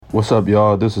What's up,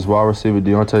 y'all? This is wide receiver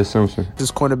Deontay Simpson. This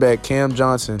is cornerback Cam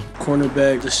Johnson.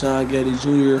 Cornerback Deshaun Getty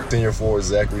Jr. Senior forward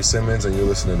Zachary Simmons, and you're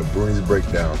listening to Bruni's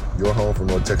Breakdown, your home for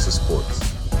North Texas sports.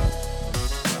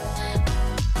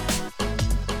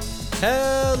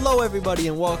 Hello, everybody,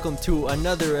 and welcome to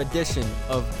another edition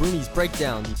of Bruni's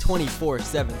Breakdown, the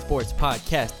 24/7 Sports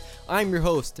Podcast. I'm your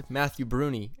host, Matthew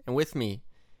Bruni, and with me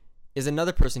is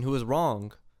another person who was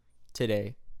wrong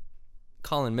today,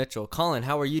 Colin Mitchell. Colin,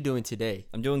 how are you doing today?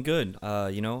 I'm doing good.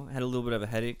 Had a little bit of a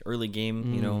headache, early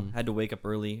game, had to wake up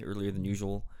earlier than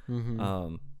usual.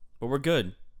 But we're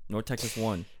good. North Texas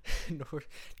won.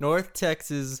 North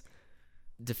Texas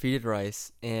defeated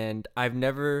Rice, and I've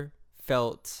never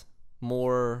felt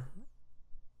more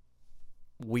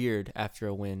weird after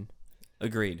a win.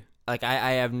 Agreed. Like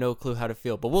I have no clue how to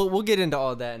feel, but we'll get into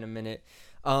all that in a minute.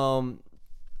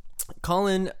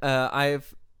 Colin,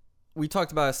 we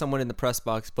talked about someone in the press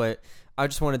box, but I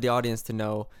just wanted the audience to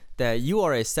know that you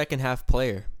are a second half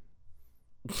player.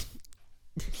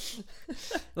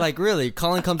 Like, really,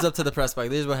 Colin comes up to the press box.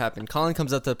 This is what happened. Colin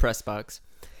comes up to the press box,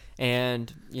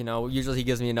 and, usually he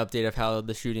gives me an update of how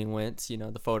the shooting went,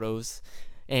 the photos.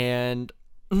 And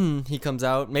he comes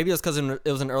out. Maybe it was because it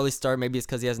was an early start. Maybe it's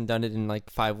because he hasn't done it in like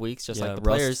 5 weeks, like the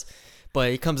players.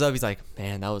 But he comes up, he's like,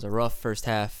 man, that was a rough first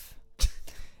half.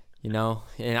 And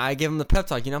I give him the pep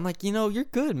talk. I'm like, you're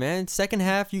good, man. Second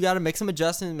half, you got to make some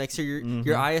adjustments, make sure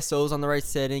your ISO's on the right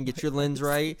setting, get your lens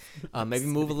right, maybe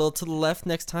move a little to the left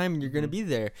next time, and you're gonna be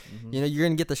there. You're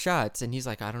gonna get the shots. And he's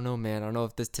like, I don't know, man. I don't know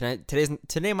if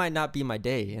today might not be my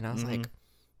day. And I was like,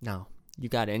 no, you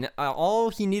got it. And all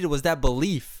he needed was that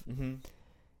belief.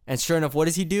 And sure enough, what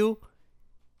does he do?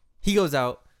 He goes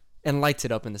out and lights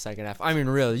it up in the second half. I mean,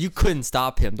 really, you couldn't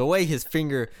stop him. The way his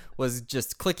finger was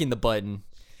just clicking the button.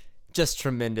 Just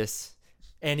tremendous.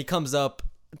 And he comes up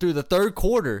through the third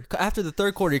quarter. After the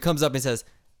third quarter, he comes up and says,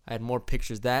 I had more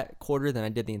pictures that quarter than I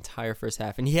did the entire first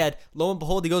half. And he had, lo and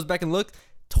behold, he goes back and looked,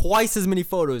 twice as many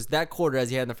photos that quarter as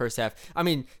he had in the first half. I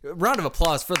mean, round of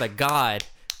applause for the god,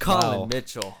 Colin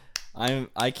Mitchell.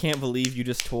 I can't believe you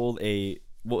just told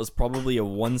what was probably a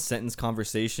one-sentence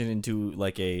conversation into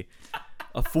like a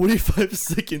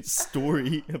 45-second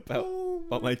story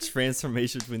about my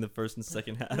transformation between the first and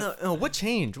second half. No, what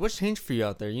changed? What changed for you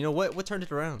out there? What turned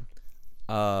it around?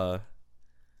 I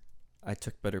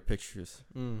took better pictures.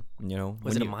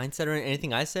 Was it a mindset or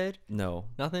anything I said? No.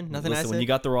 Nothing Listen, I said? when you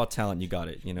got the raw talent, you got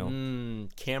it,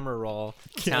 Camera raw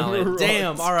talent.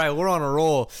 Damn, all right, we're on a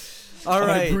roll. All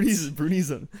right.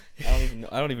 Bruni's on.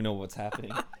 I don't even know what's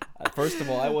happening. First of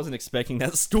all, I wasn't expecting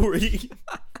that story.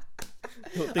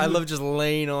 I love just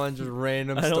laying on just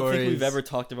random stories. I don't think we've ever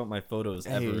talked about my photos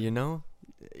ever.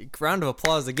 Round of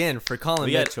applause again for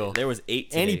Colin Mitchell. There was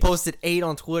 8 today. And he posted 8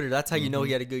 on Twitter. That's how you know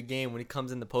he had a good game, when he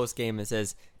comes in the post game and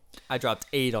says, I dropped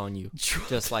 8 on you.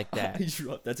 Just like that.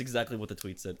 That's exactly what the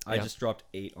tweet said. I just dropped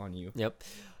 8 on you. Yep.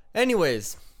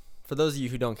 Anyways, for those of you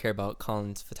who don't care about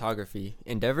Colin's photography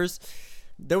endeavors,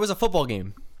 there was a football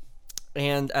game.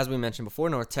 And as we mentioned before,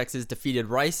 North Texas defeated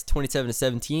Rice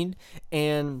 27-17.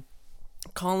 And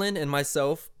Colin and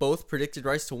myself both predicted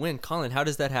Rice to win. Colin, how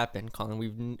does that happen? Colin,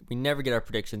 we never get our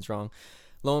predictions wrong.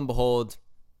 Lo and behold,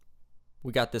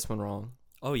 we got this one wrong.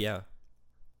 Oh, yeah.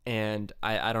 And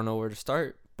I don't know where to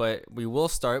start, but we will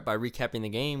start by recapping the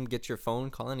game. Get your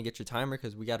phone, Colin, and get your timer,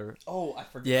 because we got to... Oh, I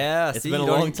forgot. Yeah, it's been a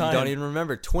long time. You don't even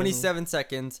remember. 27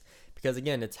 seconds, because,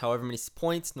 again, it's however many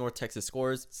points North Texas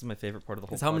scores. This is my favorite part of the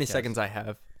whole It's how many seconds I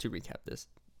have to recap this.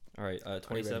 All right,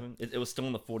 27. It was still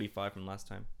in the 45 from last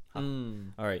time.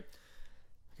 All right.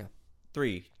 Okay.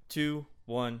 3, 2,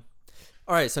 1.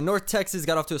 All right, so North Texas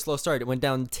got off to a slow start. It went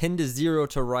down 10-0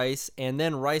 to Rice, and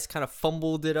then Rice kind of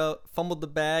fumbled the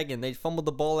bag, and they fumbled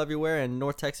the ball everywhere, and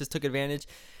North Texas took advantage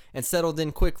and settled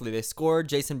in quickly. They scored.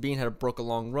 Jason Bean broke a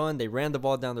long run. They ran the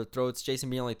ball down their throats. Jason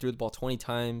Bean only threw the ball 20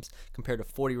 times compared to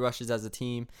 40 rushes as a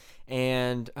team,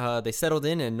 and they settled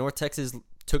in, and North Texas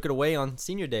took it away on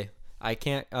Senior Day. I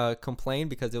can't complain,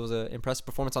 because it was an impressive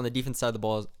performance on the defense side of the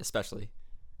ball, especially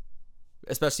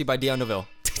by Deion Neville.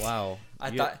 Wow. I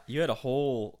thought you had a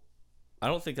whole... I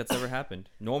don't think that's ever happened.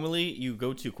 Normally, you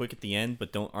go too quick at the end,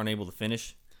 but aren't able to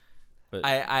finish. But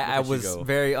I was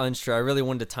very unsure. I really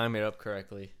wanted to time it up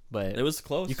correctly, but it was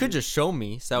close. You could just show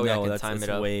me, so I could time it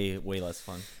up. Way less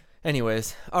fun.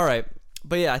 Anyways, all right.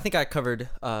 But yeah, I think I covered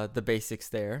the basics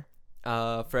there.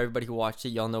 For everybody who watched it,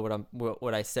 y'all know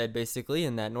what I said basically,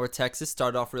 and that North Texas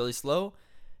started off really slow,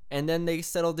 and then they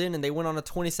settled in and they went on a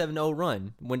 27-0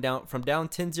 run. Went down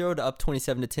 10-0 to up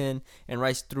 27-10, and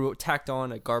Rice tacked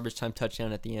on a garbage time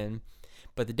touchdown at the end.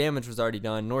 But the damage was already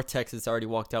done. North Texas already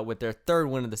walked out with their third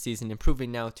win of the season,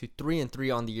 improving now to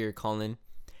 3-3 on the year, Colin.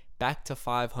 back to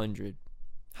 500.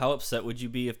 How upset would you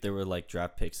be if there were like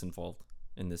draft picks involved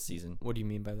in this season? What do you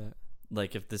mean by that?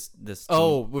 Like if this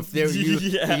Oh, team- if there you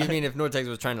Yeah. you mean if North Texas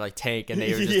was trying to like tank and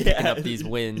they were just picking up these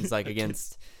wins like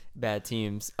against bad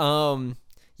teams?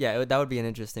 Yeah, that would be an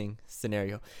interesting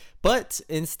scenario. But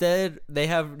instead, they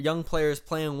have young players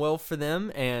playing well for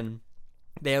them, and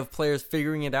they have players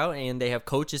figuring it out, and they have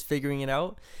coaches figuring it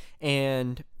out,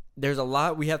 and there's a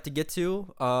lot we have to get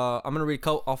to. I'm going to read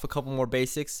off a couple more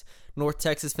basics. North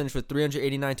Texas finished with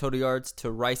 389 total yards to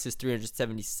Rice's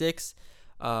 376.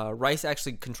 Rice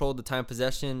actually controlled the time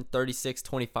possession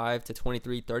 36-25 to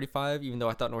 23-35, even though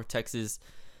I thought North Texas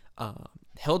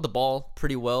held the ball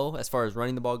pretty well as far as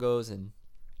running the ball goes and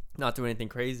not doing anything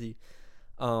crazy.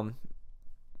 And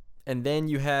then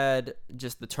you had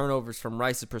just the turnovers from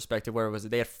Rice's perspective, where it was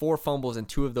they had 4 fumbles and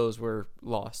 2 of those were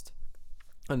lost.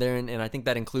 And I think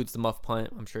that includes the muff punt.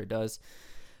 I'm sure it does.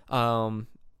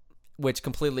 Which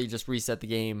completely just reset the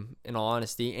game, in all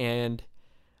honesty. And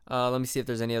let me see if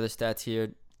there's any other stats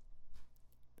here.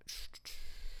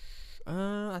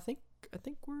 I think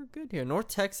we're good here. North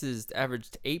Texas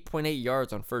averaged 8.8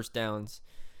 yards on first downs.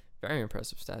 Very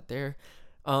impressive stat there.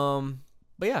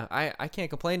 But yeah, I can't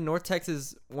complain. North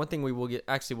Texas, one thing we will get,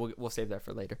 actually we'll save that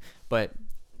for later. But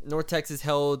North Texas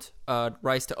held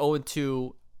Rice to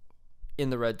 0-2 in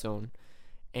the red zone,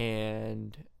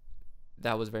 and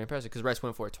that was very impressive because Rice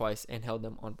went for it twice and held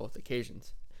them on both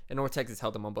occasions. And North Texas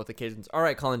held them on both occasions. All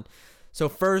right, Colin. So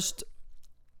first,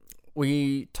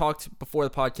 we talked before the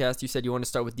podcast. You said you want to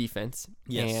start with defense.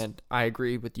 Yes. And I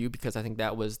agree with you because I think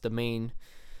that was the main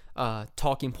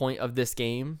talking point of this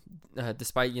game.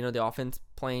 Despite, the offense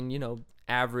playing,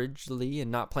 averagely and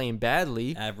not playing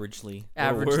badly. averagely.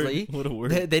 What a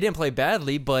word. They didn't play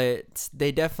badly, but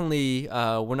they definitely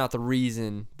were not the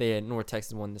reason North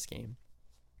Texas won this game.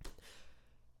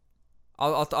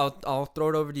 I'll throw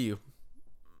it over to you.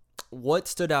 What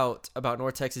stood out about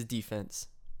North Texas defense?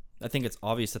 I think it's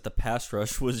obvious that the pass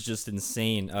rush was just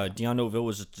insane. Deion Noville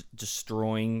was just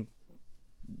destroying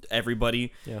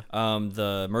everybody. Yeah.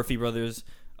 The Murphy brothers,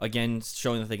 again,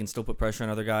 showing that they can still put pressure on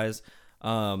other guys.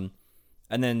 And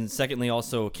then secondly,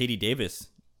 also Katie Davis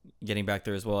getting back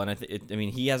there as well. And I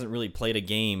mean, he hasn't really played a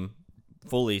game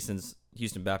fully since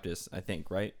Houston Baptist, I think,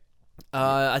 right?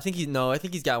 I think he's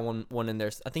got one in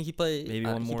there. I think he played Maybe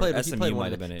one more. He played one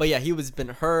might have been it. But yeah, he was been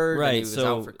hurt. Right, And he was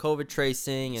so- out for COVID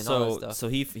tracing and all that stuff. So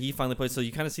he finally played. So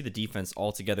you kind of see the defense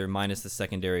all together minus the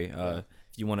secondary.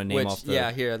 If you want to name off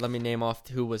the here, let me name off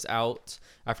who was out.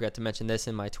 I forgot to mention this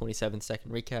in my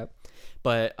 27-second recap.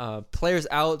 But players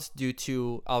out due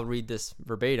to, I'll read this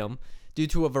verbatim, due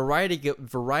to a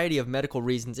variety of medical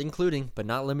reasons, including but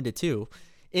not limited to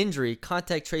injury,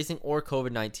 contact tracing, or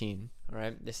COVID-19. All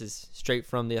right, this is straight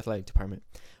from the athletic department.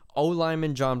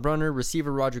 O-lineman John Brunner,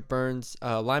 receiver Roderick Burns,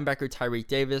 linebacker Tyreek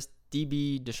Davis,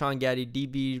 DB Deshaun Gaddy,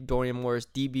 DB Dorian Morris,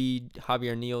 DB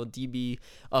Javier Neal, DB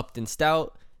Upton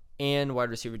Stout, and wide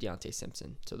receiver Deontay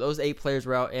Simpson. So those 8 players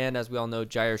were out, and as we all know,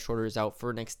 Jair Shorter is out for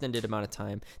an extended amount of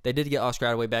time. They did get Oscar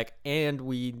Attaway back, and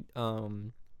we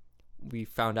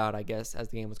found out, I guess, as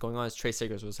the game was going on, Trey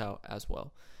Siggers was out as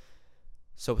well.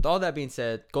 So with all that being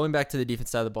said, going back to the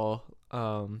defense side of the ball,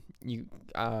 you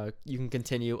can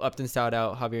continue. Upton Stout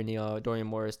out, Javier Neal, Dorian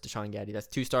Morris, Deshaun Gaddy. That's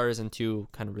 2 starters and 2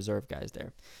 kind of reserve guys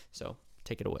there. So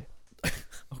take it away.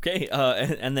 Okay,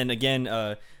 and then again,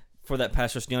 for that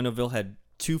pass rush, Deion Noville had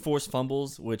 2 forced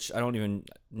fumbles, which I don't even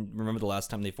remember the last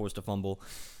time they forced a fumble.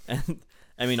 And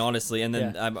I mean, honestly, and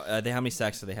then how many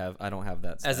sacks do they have? I don't have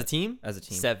that stat. As a team?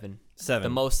 7. 7. The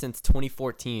most since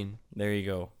 2014. There you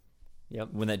go.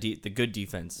 Yep. When the good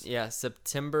defense. Yeah,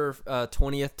 September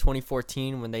 20th,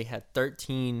 2014, when they had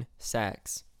 13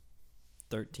 sacks.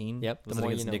 13. Yep. Was it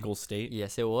against Nicholls State?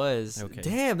 Yes, it was. Okay.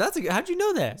 Damn, how'd you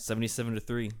know that?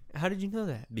 77-3. How did you know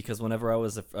that? Because whenever I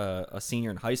was a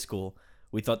senior in high school,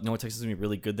 we thought North Texas was gonna be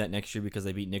really good that next year because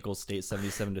they beat Nicholls State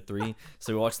 77-3.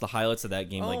 So we watched the highlights of that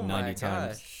game like 90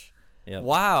 times. Yep.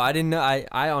 Wow, I didn't know.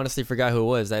 I honestly forgot who it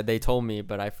was. They told me,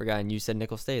 but I forgot. And you said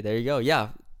Nicholls State. There you go.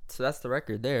 Yeah. So that's the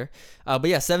record there. But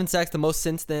yeah, 7 sacks, the most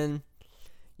since then.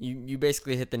 You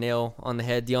basically hit the nail on the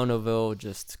head. Deion Noville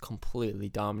just completely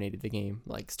dominated the game,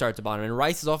 like start to bottom. And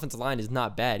Rice's offensive line is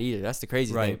not bad either. That's the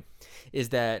crazy thing, is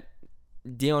that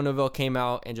Deion Noville came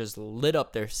out and just lit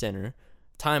up their center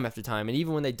time after time. And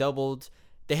even when they doubled,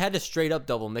 they had to straight up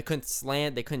double him. They couldn't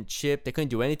slant, they couldn't chip, they couldn't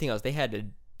do anything else. They had to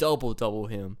double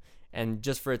him, and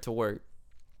just for it to work.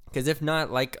 Because if not,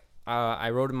 like I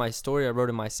wrote in my story, I wrote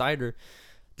in my cider,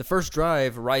 the first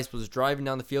drive, Rice was driving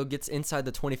down the field, gets inside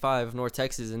the 25 of North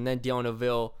Texas, and then Deion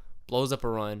Noville blows up a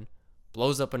run,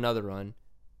 blows up another run,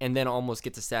 and then almost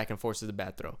gets a sack and forces a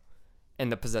bad throw.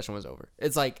 and the possession was over.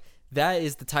 It's like that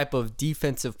is the type of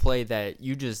defensive play that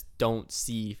you just don't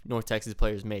see North Texas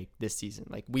players make this season.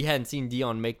 Like we hadn't seen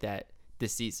Dion make that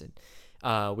this season.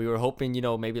 We were hoping,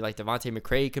 maybe like Devontae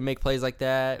McCray could make plays like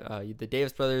that. The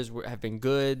Davis brothers have been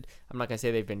good. I'm not gonna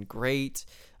say they've been great.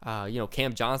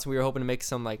 Cam Johnson, we were hoping to make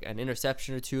some like an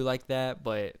interception or two like that,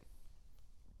 but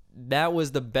that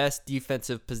was the best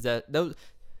defensive possession.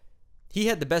 He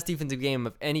had the best defensive game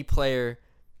of any player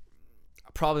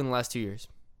probably in the last 2 years.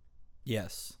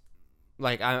 Yes.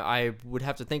 Like I would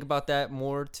have to think about that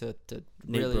more to Nate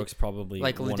really. Brooks probably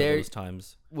like one of those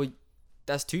times. Well,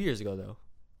 that's 2 years ago though.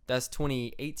 That's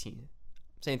 2018. I'm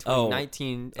saying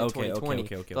 2019 and 2020.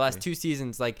 Okay. The last 2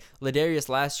 seasons, like Ladarius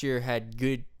last year had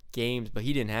good games, but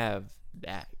he didn't have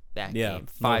that game.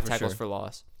 5 tackles for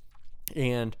loss.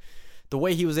 And the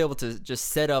way he was able to just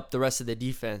set up the rest of the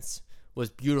defense was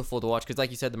beautiful to watch because, like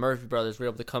you said, the Murphy brothers were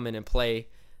able to come in and play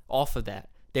off of that.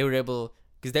 They were able,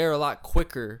 because they're a lot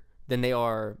quicker than they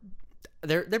are.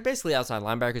 They're basically outside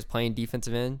linebackers playing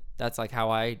defensive end. That's like how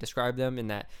I describe them, in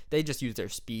that they just use their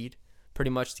speed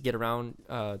pretty much to get around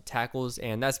tackles,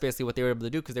 and that's basically what they were able to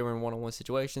do because they were in one-on-one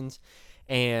situations.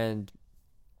 And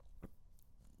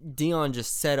Dion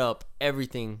just set up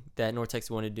everything that North Texas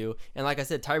wanted to do. And like I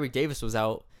said, Tyreek Davis was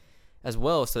out as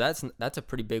well, so that's a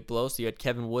pretty big blow. So you had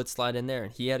Kevin Wood slide in there,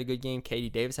 and he had a good game. Katie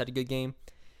Davis had a good game.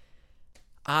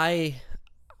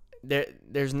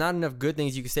 There's not enough good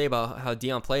things you can say about how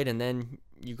Dion played, and then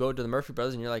you go to the Murphy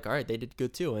brothers, and you're like, all right, they did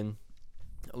good too. And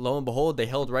lo and behold, they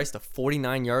held Rice to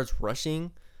 49 yards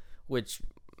rushing, which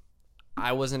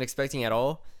I wasn't expecting at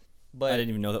all. But I didn't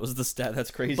even know that was the stat.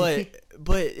 That's crazy.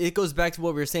 But it goes back to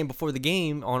what we were saying before the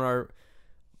game on our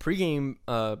pregame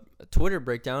Twitter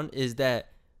breakdown, is that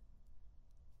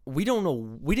we didn't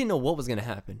know what was going to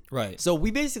happen. Right. So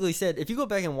we basically said, if you go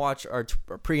back and watch our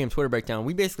pregame Twitter breakdown,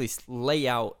 we basically lay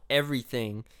out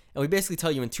everything, and we basically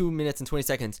tell you in 2 minutes and 20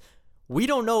 seconds, we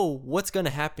don't know what's going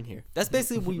to happen here. That's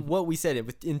basically what we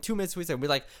said. In 2 minutes, we said, we're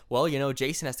like, well,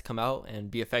 Jason has to come out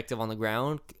and be effective on the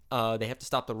ground. They have to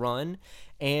stop the run.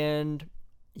 And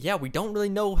yeah, we don't really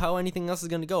know how anything else is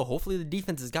going to go. Hopefully the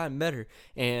defense has gotten better.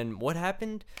 And what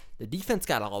happened? The defense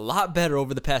got a lot better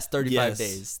over the past 35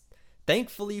 days.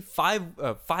 Thankfully,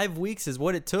 5 weeks is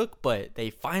what it took, but they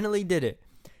finally did it.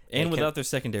 And without their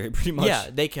secondary, pretty much. Yeah,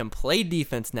 they can play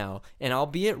defense now. And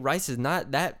albeit Rice is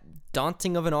not that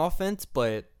daunting of an offense,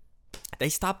 but they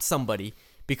stopped somebody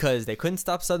because they couldn't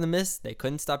stop Southern Miss. They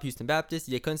couldn't stop Houston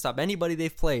Baptist. They couldn't stop anybody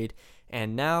they've played.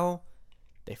 And now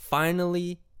they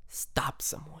finally stopped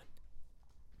someone.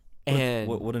 And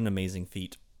what an amazing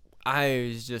feat.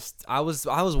 I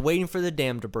was waiting for the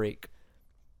dam to break.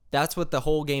 That's what the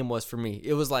whole game was for me.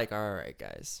 It was like, all right,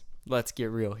 guys, let's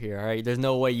get real here. All right, there's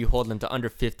no way you hold them to under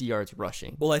 50 yards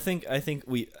rushing. Well, I think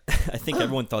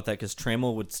everyone thought that because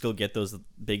Trammell would still get those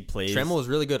big plays. Trammell was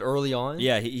really good early on.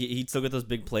 Yeah, he'd still get those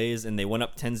big plays, and they went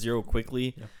up 10-0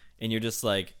 quickly, and you're just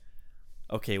like,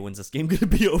 okay, when's this game gonna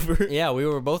be over? Yeah, we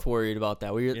were both worried about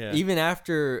that. Even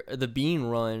after the Bean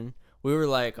run, we were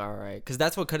like, all right, because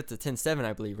that's what cut it to 10-7,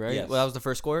 I believe, right? Yes. Well, that was the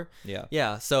first score.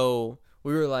 Yeah. So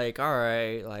we were like, all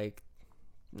right,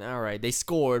 they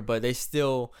scored, but they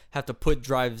still have to put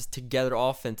drives together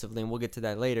offensively, and we'll get to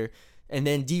that later. And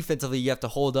then defensively, you have to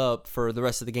hold up for the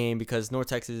rest of the game because North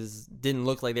Texas didn't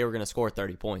look like they were going to score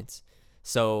 30 points.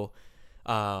 So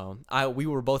we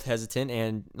were both hesitant,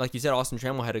 and like you said, Austin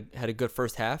Trammell had a good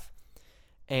first half,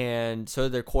 and so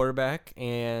did their quarterback,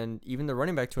 and even the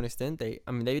running back to an extent. They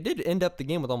did end up the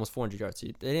game with almost 400 yards. So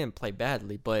they didn't play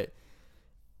badly, but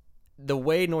the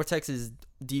way North Texas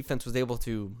defense was able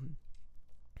to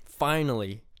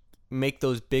finally make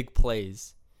those big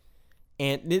plays,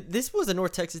 and this was a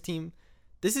North Texas team.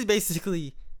 This is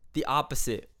basically the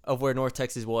opposite of where North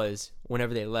Texas was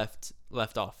whenever they left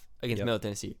off against Middle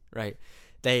Tennessee, right?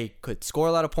 They could score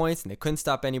a lot of points, and they couldn't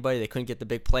stop anybody. They couldn't get the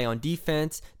big play on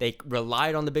defense. They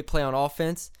relied on the big play on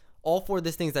offense. All four of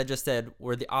these things I just said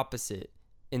were the opposite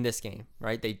in this game,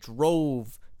 right? They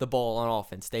drove the ball on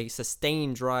offense. They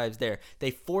sustained drives there.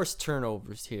 They forced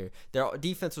turnovers here. Their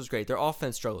defense was great. Their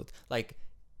offense struggled.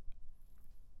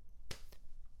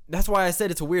 That's why I said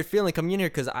it's a weird feeling coming in here,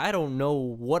 because I don't know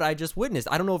what I just witnessed.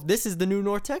 I don't know if this is the new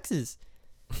North Texas.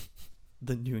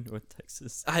 The new North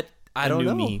Texas. I don't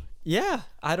know. Me. Yeah,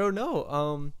 I don't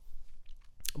know.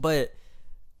 But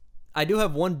I do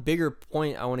have one bigger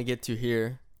point I want to get to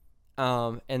here,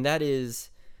 and that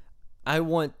is I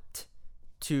want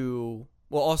to.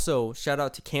 Well, also shout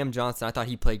out to Cam Johnson. I thought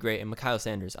he played great, and Mikhail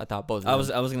Sanders. I thought both. I was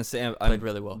gonna say played I'm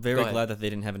really well. Very glad that they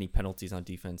didn't have any penalties on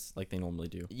defense like they normally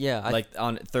do. Yeah,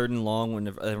 on 3rd and long. When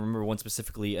I remember one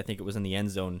specifically, I think it was in the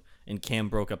end zone, and Cam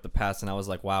broke up the pass, and I was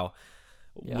like, wow.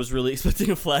 Yeah. Was really expecting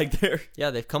a flag there. Yeah,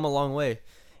 they've come a long way.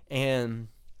 And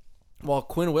while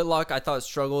Quinn Whitlock, I thought,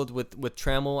 struggled with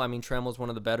Trammell. I mean, Trammell's one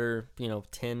of the better,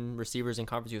 10 receivers in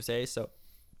Conference USA. So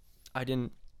I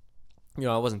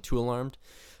wasn't too alarmed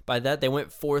by that. They went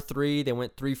 4-3. They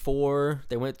went 3-4.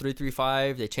 They went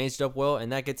 3-3-5. They changed it up well.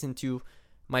 And that gets into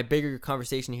my bigger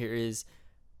conversation here is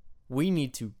we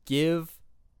need to give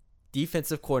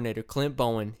defensive coordinator Clint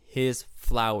Bowen his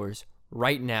flowers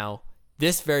right now,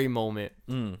 this very moment,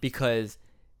 because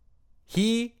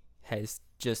he has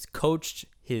just coached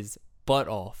his butt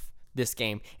off this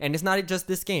game. And it's not just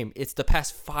this game. It's the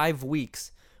past 5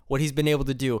 weeks, what he's been able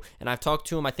to do. And I've talked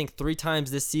to him, I think, 3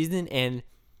 times this season, and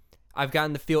I've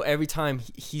gotten the feel every time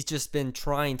he's just been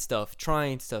trying stuff.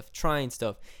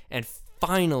 And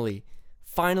finally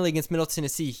against Middle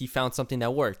Tennessee, he found something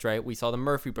that worked, right? We saw the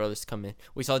Murphy brothers come in.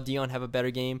 We saw Dion have a better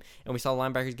game, and we saw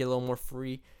linebackers get a little more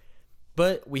free.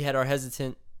 But we had our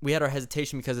hesitation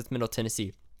because it's Middle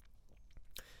Tennessee.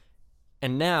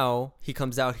 And now he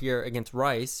comes out here against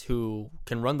Rice, who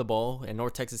can run the ball, and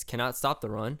North Texas cannot stop the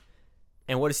run.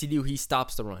 And what does he do? He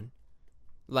stops the run.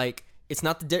 Like,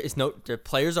 the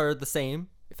players are the same.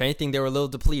 If anything, they were a little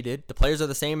depleted. The players are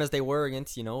the same as they were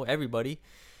against, everybody.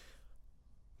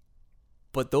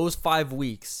 But those 5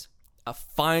 weeks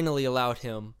finally allowed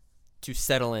him to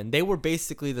settle in. They were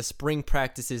basically the spring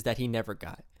practices that he never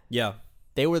got. Yeah.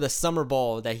 They were the summer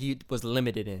ball that he was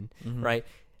limited in, right?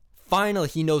 Finally,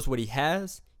 he knows what he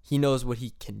has. He knows what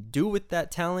he can do with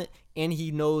that talent, and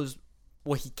he knows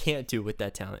what he can't do with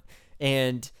that talent.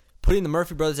 And putting the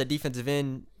Murphy brothers at defensive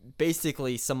end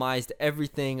basically surmised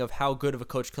everything of how good of a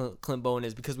coach Clint Bowen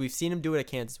is, because we've seen him do it at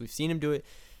Kansas. We've seen him do it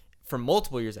for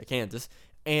multiple years at Kansas.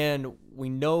 And we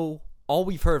know, all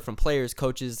we've heard from players,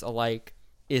 coaches alike,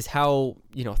 is how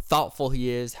thoughtful he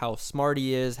is, how smart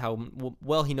he is, how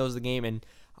well he knows the game, and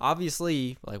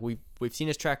obviously, like we've seen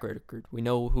his track record, we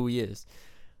know who he is,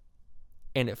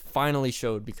 and it finally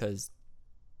showed because,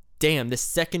 damn, this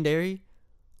secondary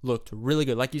looked really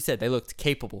good. Like you said, they looked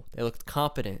capable, they looked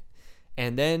competent,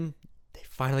 and then they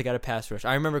finally got a pass rush.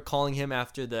 I remember calling him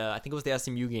after I think it was the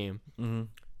SMU game. No,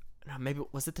 maybe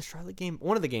was it the Charlotte game?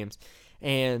 One of the games.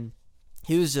 And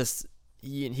he was just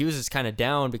kind of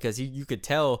down because you could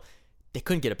tell they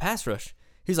couldn't get a pass rush.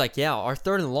 He's like, yeah, our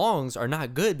 3rd and longs are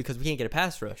not good because we can't get a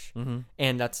pass rush.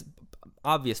 And that's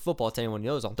obvious football to anyone who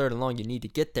knows. On 3rd and long, you need to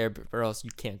get there, or else you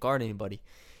can't guard anybody.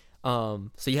 So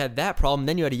you had that problem.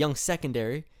 Then you had a young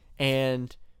secondary,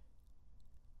 and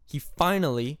he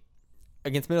finally,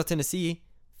 against Middle Tennessee,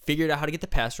 figured out how to get the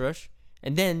pass rush.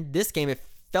 And then this game, it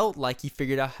felt like he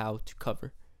figured out how to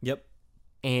cover. Yep.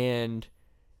 And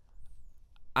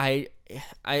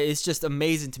it's just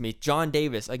amazing to me. John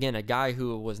Davis, again, a guy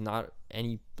who was not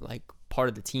any part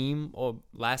of the team or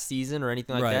last season or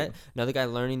anything like that. Another guy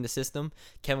learning the system.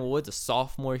 Kevin Woods, a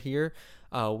sophomore here.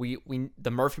 The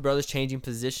Murphy brothers changing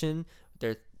position.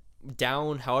 They're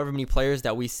down however many players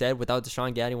that we said without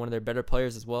Deshaun Gaddy, one of their better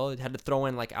players as well. You had to throw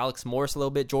in Alex Morris a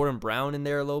little bit, Jordan Brown in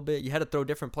there a little bit. You had to throw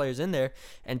different players in there,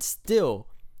 and still,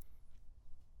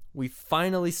 we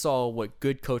finally saw what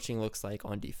good coaching looks like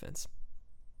on defense.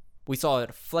 We saw a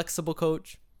flexible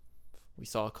coach. We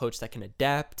saw a coach that can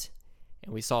adapt,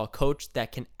 and we saw a coach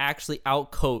that can actually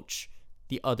outcoach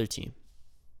the other team.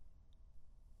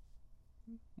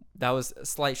 That was a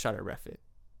slight shot at Refit.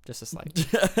 Just a slight.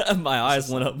 My eyes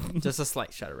went up. Just a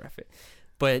slight shot at Refit.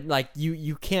 But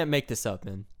you can't make this up,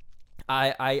 man.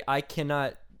 I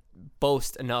cannot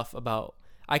boast enough about.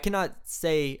 I can't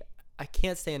say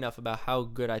enough about how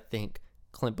good I think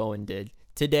Clint Bowen did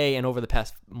today and over the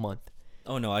past month.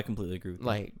 Oh no, I completely agree with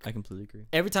that. I completely agree.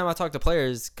 Every time I talk to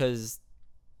players, because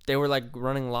they were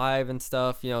running live and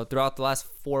stuff, throughout the last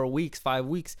 5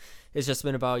 weeks, it's just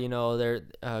been about, their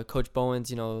Coach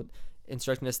Bowen's,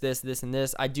 instructing us this, and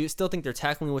this. I do still think their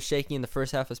tackling was shaky in the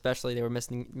first half, especially. They were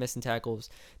missing tackles.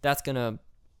 That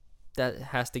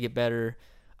has to get better.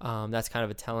 That's kind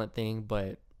of a talent thing,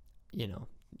 but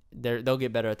they'll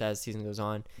get better at that as the season goes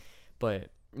on. But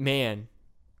man,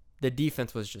 the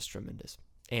defense was just tremendous,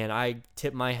 and I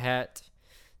tip my hat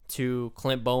to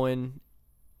Clint Bowen,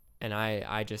 and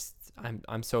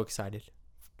I'm so excited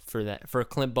for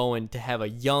Clint Bowen to have a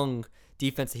young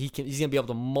defense that he's gonna be able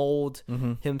to mold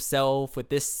himself with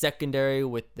this secondary,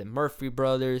 with the Murphy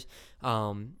brothers,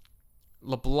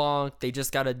 LeBlanc. They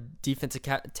just got a defensive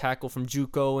tackle from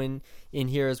JUCO in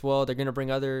here as well. They're gonna bring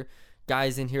other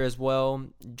guys in here as well.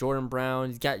 Jordan Brown.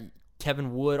 He's got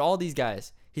Kevin Wood. All these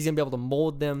guys. He's gonna be able to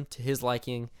mold them to his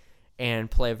liking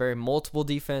and play a very multiple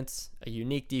defense, a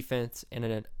unique defense, and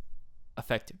an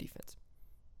effective defense.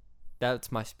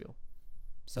 That's my spiel.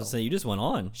 So you just went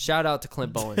on. Shout out to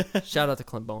Clint Bowen. Shout out to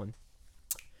Clint Bowen.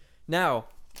 Now,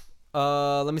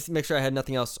 let me make sure I had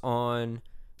nothing else on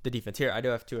the defense. Here, I do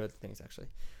have two other things, actually.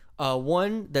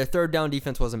 One, their third down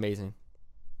defense was amazing.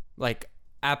 Like,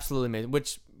 absolutely amazing,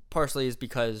 which partially is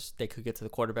because they could get to the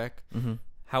quarterback. Mm-hmm.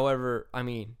 However, I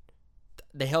mean,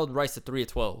 they held Rice to 3 of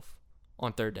 12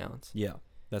 on third downs. Yeah,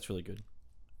 that's really good.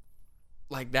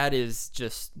 Like, that is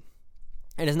just...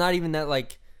 And it's not even that,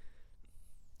 like...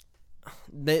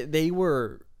 They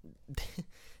were...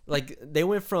 Like, they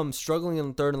went from struggling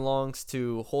on third and longs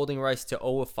to holding Rice to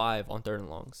 0 of 5 on third and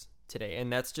longs today.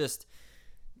 And that's just,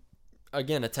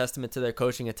 again, a testament to their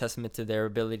coaching, a testament to their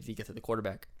ability to get to the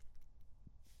quarterback.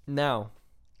 Now,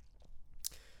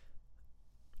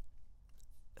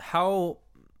 how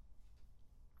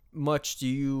much do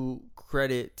you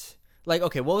credit... Like,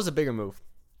 okay, what was a bigger move?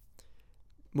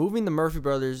 Moving the Murphy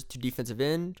brothers to defensive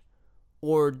end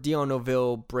or Dion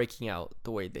Noville breaking out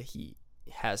the way that he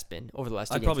has been over the last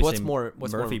 2 I'd games? probably What's say more?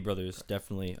 Murphy brothers,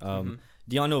 definitely.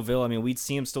 Dion Noville, I mean, we'd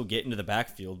see him still get into the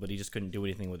backfield, but he just couldn't do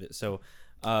anything with it. So,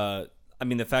 I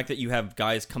mean, the fact that you have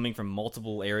guys coming from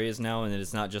multiple areas now, and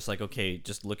it's not just like, okay,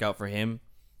 just look out for him,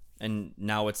 and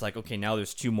now it's like, okay, now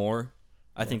there's 2 more.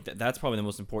 I think that's probably the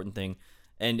most important thing.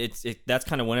 And that's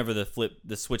kind of whenever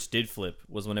the switch did flip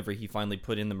was whenever he finally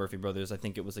put in the Murphy brothers. I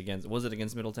think it was against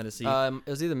Middle Tennessee? It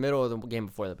was either middle or the game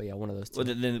before that, but yeah, one of those two.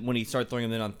 Well, then when he started throwing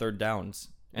them in on third downs,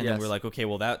 and then we're like, okay,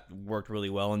 well that worked really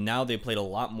well, and now they played a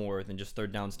lot more than just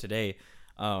third downs today.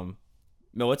 No,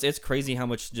 it's crazy how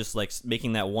much just like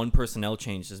making that one personnel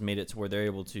change has made it to where they're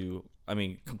able to, I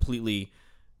mean, completely,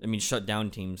 shut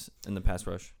down teams in the pass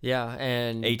rush. Yeah,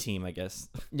 and A team, I guess.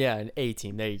 Yeah, an A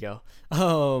team. There you go.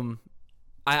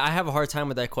 I have a hard time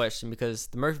with that question because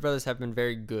the Murphy brothers have been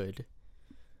very good,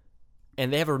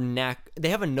 and they have a knack. They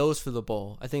have a nose for the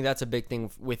ball. I think that's a big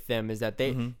thing with them is that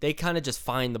they kind of just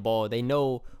find the ball. They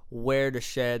know where to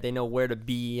shed. They know where to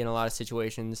be in a lot of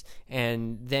situations,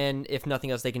 and then if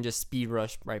nothing else, they can just speed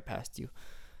rush right past you.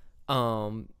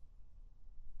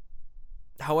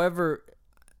 However,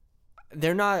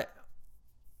 they're not.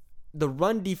 The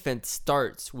run defense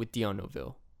starts with Dion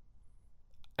Noville.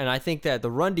 And I think that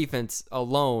the run defense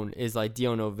alone is like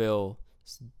Dion Noville's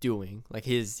doing, like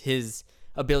his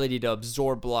ability to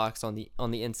absorb blocks on the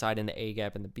inside in the A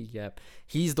gap and the B gap.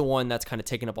 He's the one that's kind of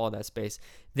taking up all that space.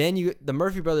 Then the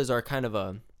Murphy brothers are kind of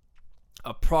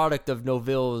a product of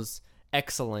Noville's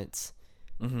excellence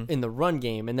in the run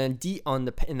game, and then in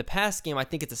the pass game, I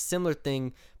think it's a similar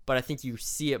thing, but I think you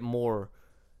see it more.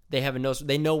 They have a nose.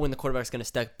 They know when the quarterback's going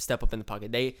to step up in the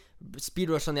pocket. They speed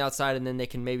rush on the outside, and then they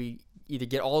can maybe either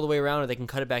get all the way around or they can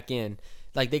cut it back in.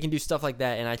 Like, they can do stuff like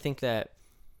that, and I think that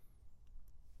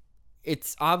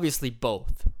it's obviously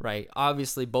both, right?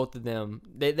 Obviously, both of them,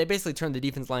 they basically turned the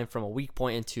defense line from a weak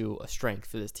point into a strength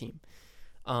for this team.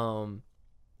 I'm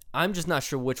just not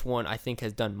sure which one I think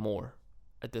has done more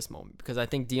at this moment, because I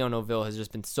think Dion Noville has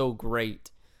just been so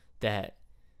great that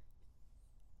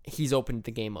he's opened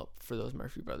the game up for those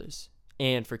Murphy brothers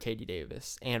and for KD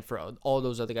Davis and for all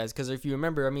those other guys. Because if you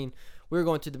remember, we were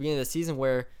going through the beginning of the season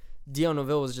where Dion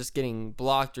Noville was just getting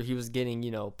blocked, or he was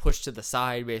getting, pushed to the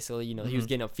side, basically. He was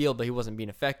getting upfield, but he wasn't being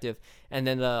effective. And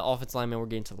then the offensive linemen were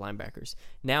getting to the linebackers.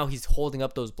 Now he's holding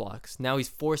up those blocks. Now he's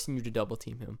forcing you to double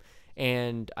team him.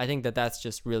 And I think that that's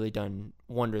just really done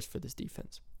wonders for this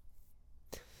defense.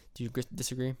 Do you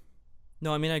disagree?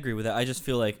 No, I agree with that. I just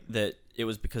feel like that it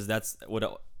was because that's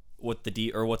what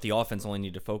the offense only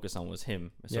needed to focus on was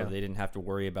him. So they didn't have to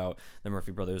worry about the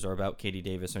Murphy brothers or about KD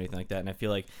Davis or anything like that. And I feel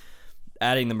like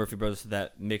adding the Murphy brothers to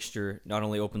that mixture not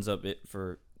only opens up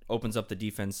the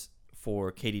defense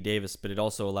for KD Davis, but it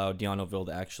also allowed Dion Noville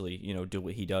to actually, do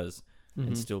what he does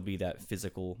and still be that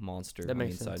physical monster that on the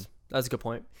makes inside. Sense. That's a good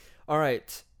point. All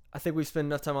right. I think we've spent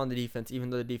enough time on the defense, even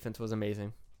though the defense was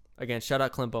amazing. Again, shout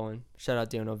out Clint Bowen. Shout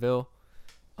out Dion Noville.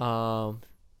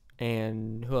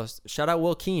 And who else? Shout out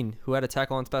Will Keane, who had a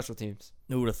tackle on special teams.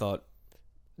 Who would have thought?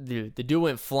 Dude, the dude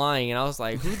went flying, and I was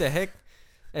like, who the heck?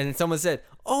 And then someone said,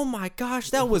 oh my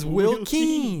gosh, that was Will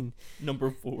Keane.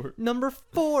 Number 4.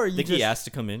 You think he asked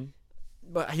to come in?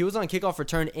 But he was on kickoff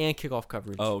return and kickoff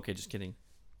coverage. Oh, okay, just kidding.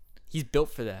 He's built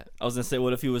for that. I was going to say,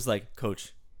 what if he was like,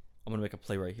 Coach, I'm going to make a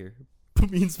play right here. Put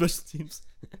me in special teams.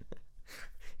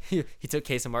 He took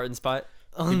Casey Martin's spot.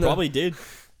 He probably did.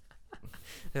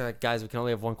 They're like, guys, we can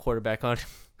only have one quarterback on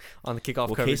the kickoff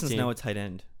coverage Casey's team. now a tight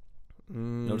end.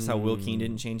 Notice how Will Keane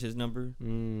didn't change his number?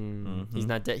 He's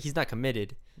not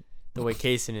committed the way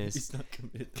Kaysen is. He's not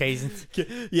committed.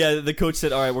 Kaysen. Yeah, the coach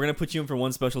said, all right, we're going to put you in for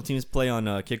one special teams play on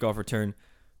kickoff return.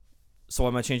 So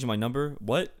am I changing my number?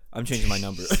 What? I'm changing my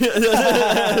number.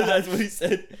 That's what he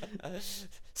said.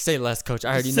 Say less, coach.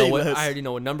 I already Say know what less. I already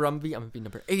know what number I'm gonna be. I'm gonna be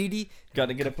number 80.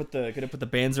 Gotta put the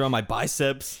bands around my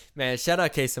biceps. Man, shout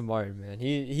out Casey Martin, man.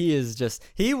 He is just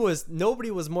nobody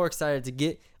was more excited to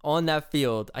get on that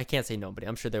field. I can't say nobody.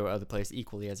 I'm sure there were other players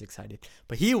equally as excited,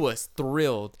 but he was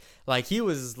thrilled. Like he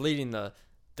was leading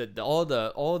all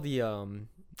the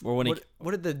Or when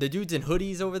what are the dudes in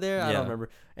hoodies over there? I Yeah. don't remember.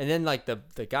 And then like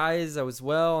the guys that was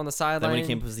well on the sideline. then when he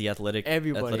came up as the athletic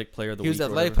player of the week. He was the or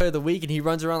athletic whatever. player of the week, and he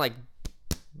runs around like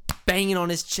banging on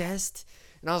his chest.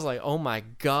 And I was like, oh my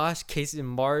gosh, Casey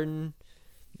Martin.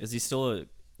 Is he still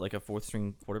a fourth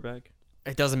string quarterback?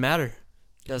 It doesn't matter.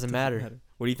 Doesn't matter.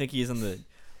 What do you think he is on the?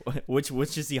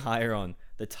 Which is he higher on?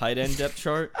 The tight end depth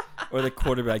chart or the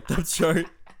quarterback depth chart?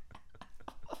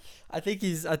 I think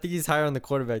he's higher on the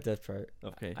quarterback depth chart.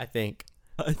 Okay. I think.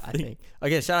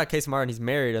 Again, shout out Casey Martin. He's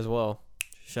married as well.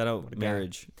 Shout out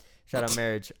marriage. Shout out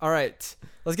marriage. All right,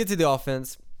 let's get to the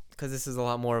offense because this is a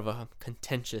lot more of a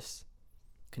contentious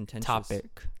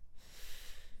topic.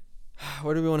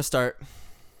 Where do we want to start?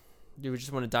 Do we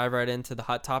just want to dive right into the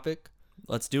hot topic?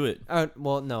 Let's do it.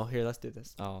 Well, no. Here, let's do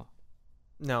this. Oh.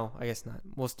 No, I guess not.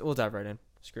 We'll dive right in.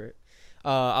 Screw it.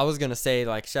 I was gonna say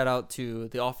like shout out to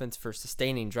the offense for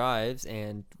sustaining drives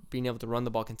and being able to run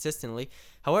the ball consistently.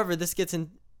 However, this gets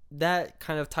in that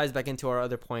kind of ties back into our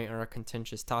other point or our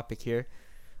contentious topic here.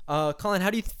 Colin, how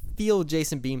do you feel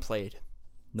Jason Bean played?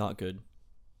 Not good.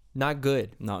 Not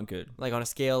good. Not good. Like on a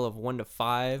scale of 1 to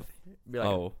 5. Be like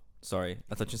Oh, sorry.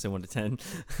 I thought you said 1 to 10.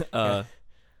 like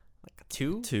a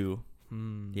 2. 2.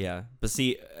 Yeah, but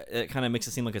see, it kind of makes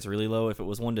it seem like it's really low. If it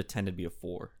was 1 to 10, it'd be a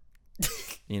 4.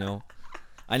 You know,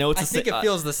 I know it's. I think it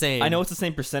feels the same. I know it's the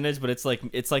same percentage, but it's like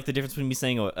the difference between me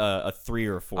saying a 3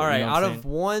 or a 4. All right, you know what out I'm of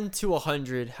saying? 1 to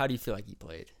 100, how do you feel like he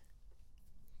played?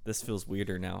 This feels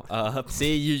weirder now.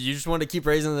 See, you just want to keep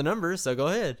raising the numbers, so go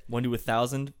ahead. 1 to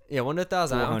 1,000. Yeah, 1 to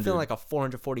 1,000. I'm 400. feeling like a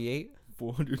 448.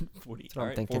 440. That's what I'm All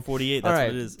right, thinking. 448. All That's right.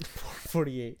 what it is.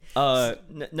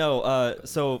 48. No.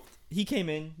 So he came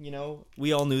in. You know,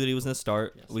 we all knew that he was gonna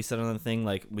start. Yes. We said on the thing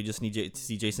like we just need to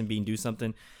see Jason Bean do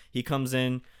something. He comes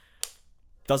in,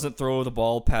 doesn't throw the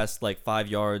ball past like 5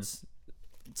 yards.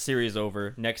 Series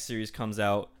over. Next series comes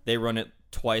out. They run it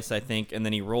twice, I think, and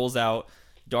then he rolls out.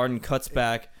 Darden cuts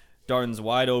back. Darden's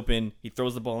wide open. He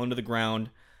throws the ball into the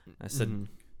ground. I said,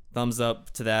 thumbs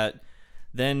up to that.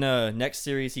 Then next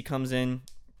series he comes in,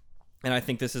 and I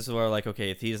think this is where like,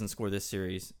 okay, if he doesn't score this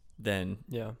series, then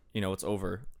Yeah. it's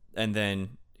over. And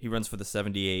then he runs for the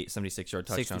 76 yard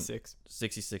touchdown.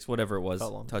 66, whatever it was,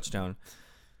 Felt long. touchdown.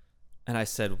 And I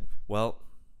said, well,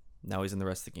 now he's in the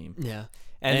rest of the game. Yeah.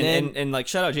 And then and like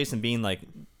shout out Jason Bean, like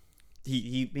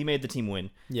he made the team win.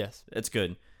 yes. It's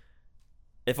good.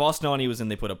 If Austinani was in,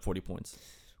 they put up 40 points.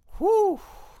 Whew.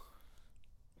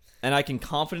 And I can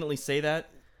confidently say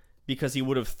that because he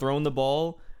would have thrown the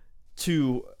ball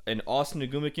to an Austin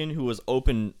Agumican who was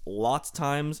open lots of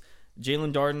times.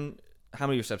 Jalen Darden, how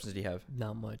many receptions did he have?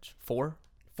 Not much. 4?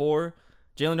 4.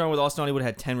 Jalen Darden with Austinani would have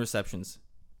had 10 receptions.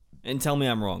 And tell me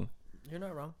I'm wrong. You're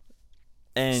not wrong.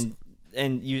 And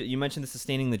you mentioned the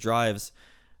sustaining the drives.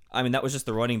 I mean, that was just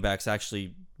the running backs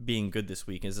actually being good this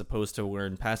week, as opposed to where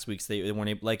in past weeks they weren't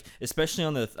able, like, especially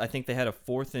on the, I think they had a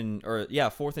 4th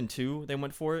and 2, they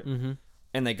went for it,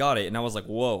 and they got it, and I was like,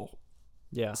 whoa.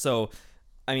 Yeah. So,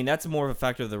 I mean, that's more of a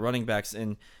factor of the running backs,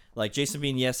 and like Jason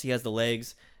Bean, yes, he has the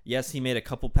legs, yes, he made a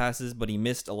couple passes, but he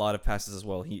missed a lot of passes as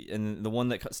well. And the one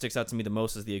that sticks out to me the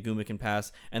most is the Agumican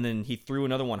pass, and then he threw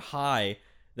another one high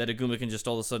that Agumican just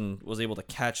all of a sudden was able to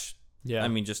catch. Yeah. I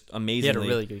mean, just amazingly. He had a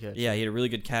really good catch. Yeah, he had a really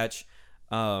good catch.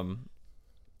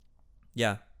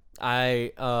 Yeah.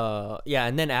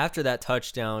 And then after that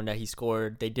touchdown that he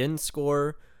scored, they didn't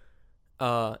score,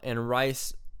 and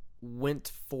Rice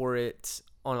went for it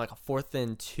on like a 4th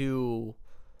and 2,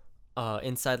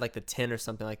 inside like the 10 or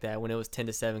something like that when it was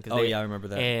 10-7. Yeah, I remember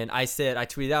that. And I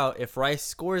tweeted out, if Rice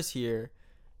scores here,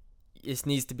 it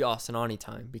needs to be Austinani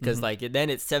time because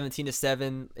then it's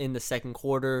 17-7 in the second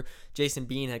quarter. Jason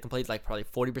Bean had completed like probably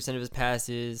 40% of his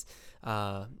passes.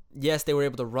 Yes, they were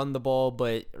able to run the ball,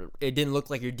 but it didn't look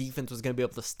like your defense was going to be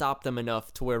able to stop them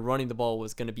enough to where running the ball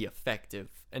was going to be effective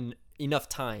and enough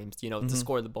times, to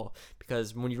score the ball.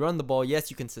 Because when you run the ball, yes,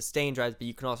 you can sustain drives, but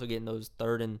you can also get in those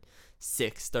 3rd and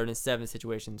 6, 3rd and 7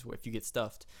 situations where if you get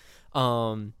stuffed.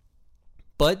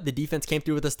 But the defense came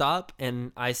through with a stop,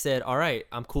 and I said, all right,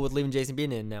 I'm cool with leaving Jason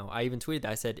Bean in now. I even tweeted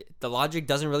that. I said, the logic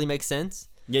doesn't really make sense.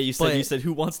 Yeah, you said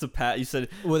who wants to pat? You said,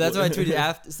 well, that's what I tweeted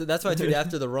after. So that's what I tweeted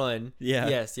after the run. Yeah.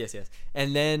 Yes.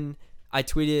 And then I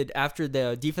tweeted after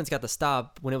the defense got the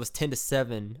stop when it was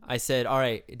 10-7. I said, all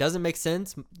right, it doesn't make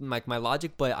sense, like my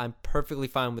logic, but I'm perfectly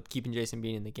fine with keeping Jason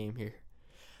Bean in the game here.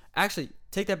 Actually,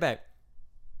 take that back.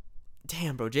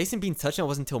 Damn, bro. Jason Bean's touchdown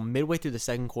wasn't until midway through the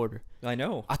second quarter. I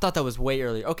know. I thought that was way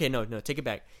earlier. Okay, no, take it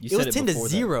back. You It said was it 10 before to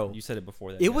 0. That. You said it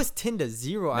before that. It yeah. was 10 to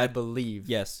 0, I believe.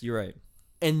 Yes, you're right.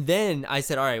 And then I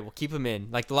said, all right, well, keep him in.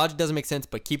 Like, the logic doesn't make sense,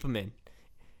 but keep him in.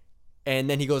 And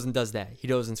then he goes and does that. He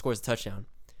goes and scores a touchdown.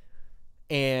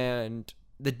 And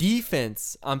the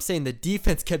defense, I'm saying the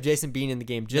defense kept Jason Bean in the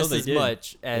game just as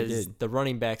much as the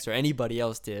running backs or anybody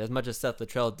else did, as much as Seth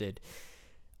Luttrell did.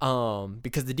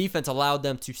 Because the defense allowed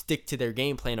them to stick to their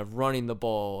game plan of running the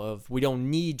ball, of we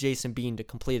don't need Jason Bean to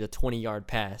complete a 20-yard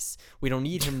pass. We don't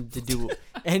need him to do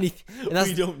anything.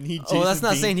 We don't need Jason that's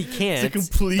not Bean saying he can't. to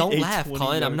complete Don't a laugh,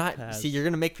 Colin. I'm 20-yard not. pass. See, you're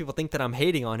going to make people think that I'm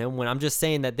hating on him when I'm just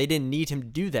saying that they didn't need him to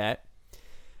do that.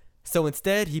 So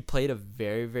instead, he played a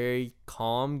very, very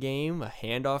calm game, a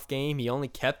handoff game. He only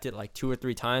kept it like 2 or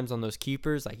 3 times on those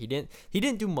keepers. Like he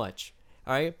didn't do much.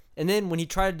 All right. And then when he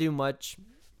tried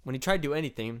to do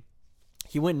anything,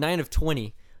 he went 9 of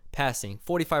 20 passing,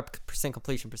 45%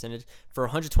 completion percentage for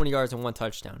 120 yards and 1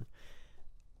 touchdown.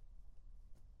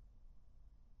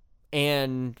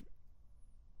 And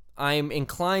I'm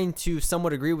inclined to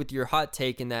somewhat agree with your hot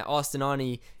take in that Austin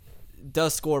Aune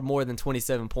does score more than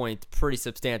 27 points pretty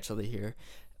substantially here.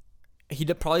 He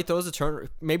probably throws a turn,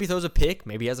 maybe throws a pick,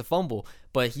 maybe has a fumble,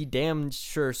 but he damn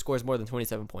sure scores more than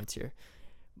 27 points here.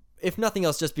 If nothing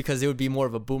else, just because it would be more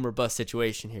of a boom or bust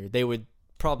situation here. They would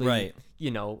probably,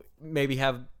 maybe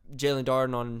have Jalen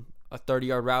Darden on a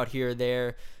 30-yard route here or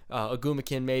there,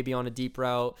 Agumakin maybe on a deep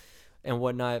route and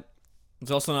whatnot. Let's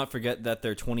also not forget that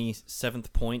their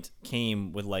 27th point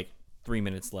came with like 3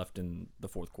 minutes left in the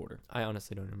fourth quarter. I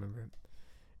honestly don't remember.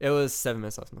 It was 7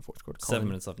 minutes left in the fourth quarter. 7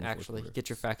 minutes left in the fourth actually, quarter. get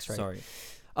your facts right. Sorry.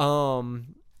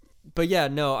 But yeah,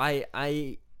 no,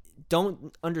 I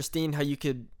don't understand how you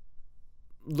could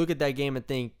look at that game and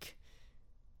think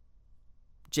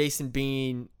Jason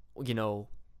Bean,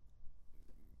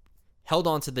 held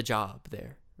on to the job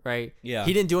there, right? Yeah.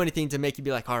 He didn't do anything to make you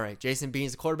be like, all right, Jason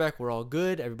Bean's the quarterback. We're all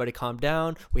good. Everybody calm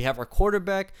down. We have our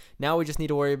quarterback. Now we just need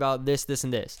to worry about this, this,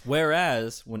 and this.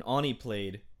 Whereas when Aune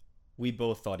played, we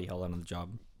both thought he held on to the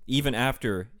job, even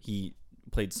after he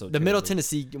played so. The Middle terribly.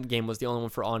 Tennessee game was the only one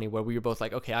for Aune where we were both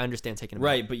like, okay, I understand taking him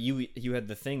Right, out. but you had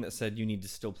the thing that said you need to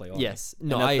still play Aune. Yes.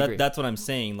 No, And I agree. That's what I'm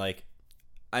saying. Like,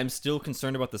 I'm still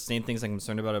concerned about the same things I'm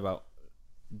concerned about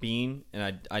Bean,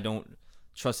 and I don't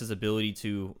trust his ability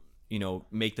to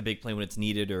make the big play when it's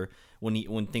needed, or when he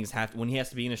has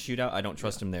to be in a shootout. I don't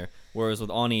trust him there. Whereas with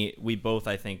Aune, we both,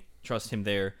 I think, trust him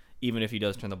there, even if he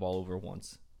does turn the ball over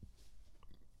once.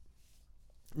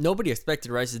 Nobody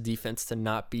expected Rice's defense to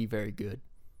not be very good.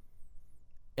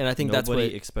 And I think Nobody that's what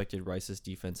expected Rice's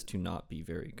defense to not be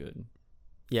very good.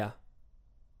 Yeah.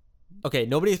 Okay,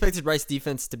 nobody expected Rice's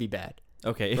defense to be bad,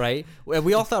 Okay. right?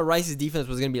 We all thought Rice's defense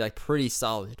was going to be like pretty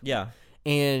solid. Yeah.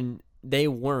 And they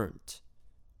weren't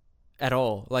at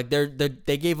all. Like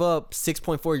they gave up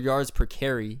 6.4 yards per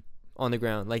carry on the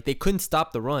ground. Like they couldn't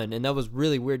stop the run, and that was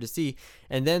really weird to see.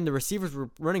 And then the receivers were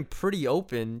running pretty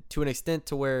open to an extent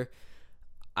to where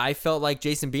I felt like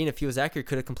Jason Bean, if he was accurate,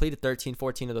 could have completed 13,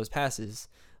 14 of those passes.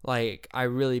 Like, I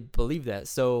really believe that.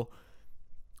 So,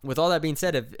 with all that being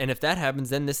said, if that happens,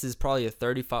 then this is probably a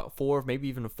 34, maybe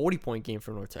even a 40-point game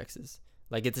for North Texas.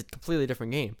 Like, it's a completely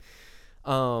different game.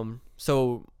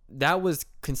 So, that was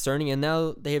concerning. And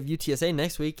now they have UTSA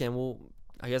next week, and we'll,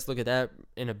 I guess, look at that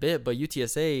in a bit. But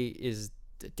UTSA is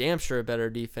damn sure a better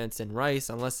defense than Rice,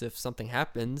 unless if something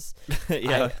happens.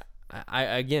 Yeah. I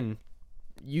again,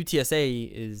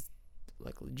 UTSA is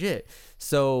like legit.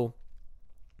 So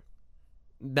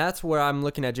that's where I'm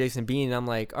looking at Jason Bean, and I'm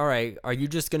like, all right, are you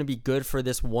just going to be good for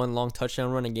this one long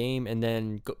touchdown run a game and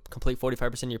then complete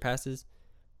 45% of your passes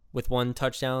with one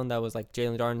touchdown that was like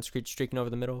Jalen Darden streaking over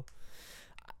the middle?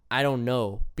 I don't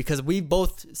know, because we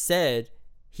both said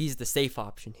he's the safe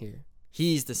option here.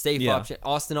 He's the safe option.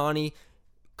 Austin Aune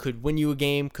could win you a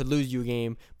game, could lose you a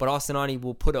game, but Austin Aune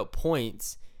will put up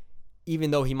points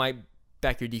even though he might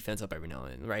back your defense up every now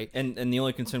and then, right? And the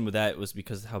only concern with that was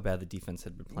because of how bad the defense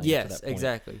had been playing. Yes, to that point.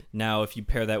 exactly. Now, if you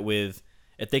pair that with,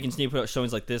 if they continue to put out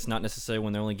showings like this, not necessarily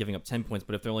when they're only giving up 10 points,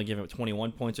 but if they're only giving up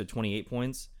 21 points or 28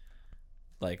 points,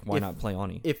 like, why not play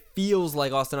Aune? It feels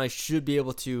like Austin Aune should be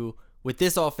able to, with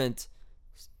this offense,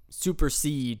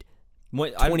 supersede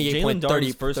 28 point, Jalen 30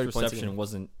 Darden's first 30 points a reception game.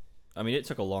 wasn't, I mean, it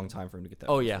took a long time for him to get that.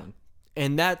 Oh, first yeah. one.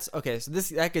 And that's, okay, so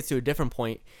that gets to a different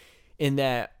point in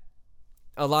that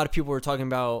a lot of people were talking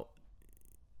about,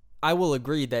 I will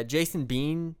agree that Jason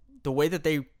Bean, the way that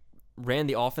they ran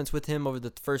the offense with him over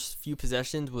the first few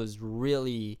possessions was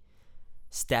really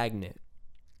stagnant.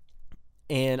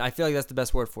 And I feel like that's the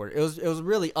best word for it. It was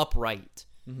really upright.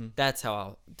 Mm-hmm. That's how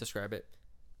I'll describe it.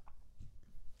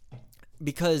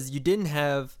 because you didn't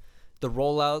have the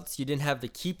rollouts, you didn't have the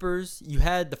keepers. You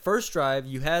had the first drive,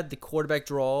 you had the quarterback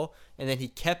draw, and then he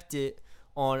kept it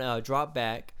on a drop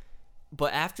back.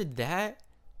 But after that,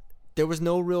 there was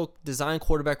no real design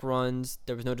quarterback runs.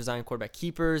 There was no design quarterback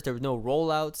keepers. There was no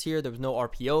rollouts here. There was no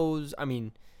RPOs. I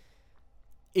mean,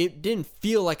 it didn't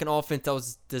feel like an offense that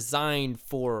was designed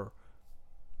for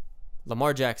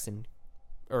Lamar Jackson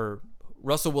or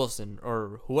Russell Wilson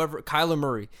or whoever, Kyler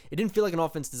Murray. It didn't feel like an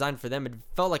offense designed for them. It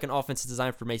felt like an offense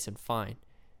designed for Mason Fine.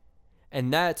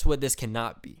 And that's what this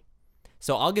cannot be.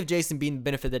 So I'll give Jason Bean the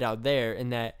benefit of the doubt there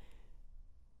in that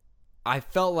I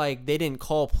felt like they didn't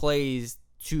call plays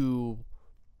to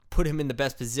put him in the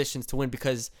best positions to win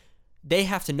because they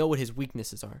have to know what his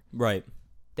weaknesses are. Right.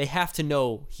 They have to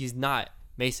know he's not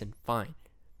Mason Fine.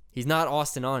 He's not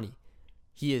Austin Ani.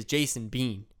 He is Jason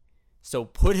Bean. So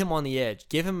put him on the edge.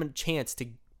 Give him a chance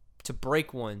to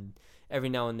break one every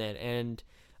now and then. And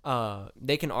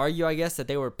they can argue, I guess, that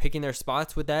they were picking their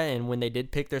spots with that. And when they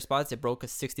did pick their spots, it broke a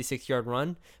 66-yard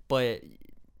run. But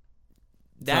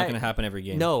It's not going to happen every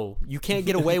game. No, you can't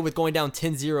get away with going down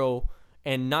 10-0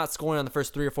 and not scoring on the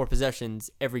first 3 or 4 possessions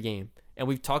every game. And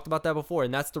we've talked about that before.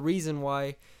 And that's the reason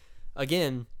why,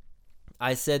 again,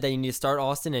 I said that you need to start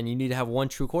Austin and you need to have one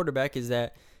true quarterback is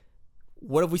that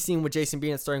what have we seen with Jason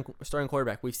Bean at starting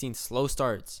quarterback? We've seen slow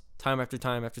starts time after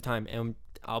time after time. And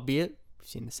albeit, we've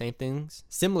seen the same things,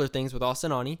 similar things with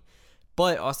Austin Ani.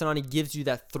 But Austin Ani gives you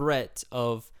that threat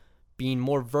of being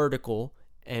more vertical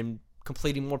and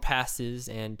completing more passes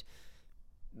and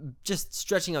just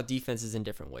stretching out defenses in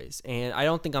different ways. And I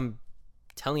don't think I'm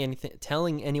telling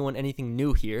anyone anything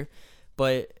new here.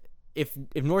 But if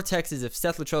North Texas, if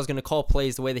Seth Luttrell is going to call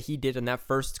plays the way that he did in that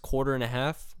first quarter and a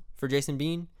half for Jason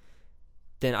Bean,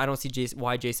 then I don't see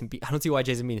why Jason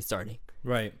Bean is starting.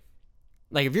 Right.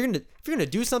 Like if you're gonna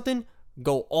do something,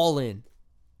 go all in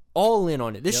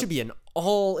on it. This should be an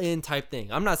all in type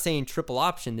thing. I'm not saying triple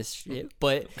option this shit,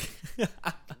 but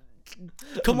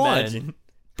come on.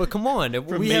 But come on,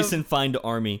 from Mason Fine to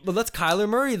Army. But let's Kyler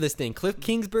Murray this thing. Cliff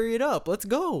Kingsbury it up. Let's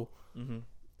go. Mm-hmm.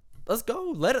 Let's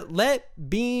go. Let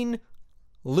Bean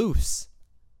loose.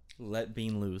 Let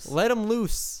Bean loose. Let him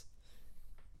loose.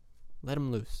 Let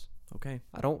him loose. Okay.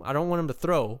 I don't want him to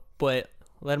throw, but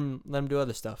let him do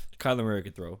other stuff. Kyler Murray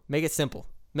could throw. Make it simple.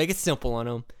 Make it simple on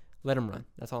him. Let him run.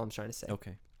 That's all I'm trying to say.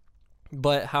 Okay.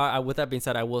 But with that being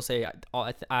said, I will say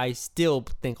I still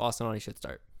think Austin Ani should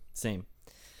start. Same.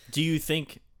 Do you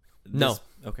think? No.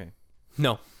 Okay.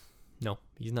 No.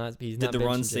 He's not. He's not. Did the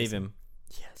run benching save Jason. him?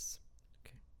 Yes.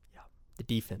 Okay. Yeah. The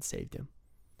defense saved him.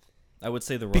 I would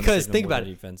say the run Because saved him think more about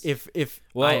than it. Defense.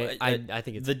 I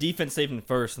think it's the defense saved him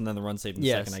first, and then the run saved him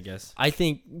second. I guess. I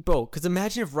think, bro. Because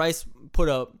imagine if Rice put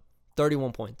up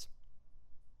 31 points.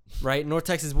 Right? North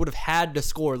Texas would have had to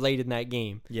score late in that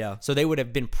game. Yeah. So they would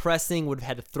have been pressing, would have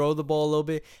had to throw the ball a little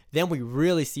bit. Then we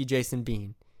really see Jason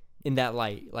Bean in that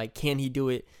light. Like, can he do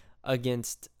it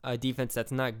against a defense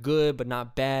that's not good but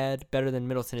not bad, better than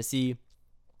Middle Tennessee?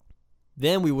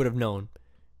 Then we would have known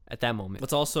at that moment.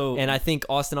 Let's also, and I think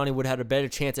Austin Ani would have had a better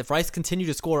chance. If Rice continued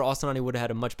to score, Austin Ani would have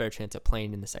had a much better chance at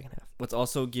playing in the second half. let's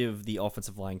also give the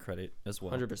offensive line credit as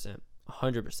well. 100%.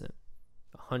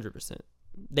 100%.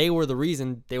 They were the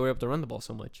reason they were able to run the ball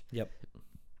so much. Yep.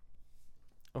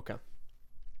 Okay.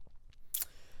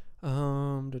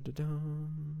 Oh,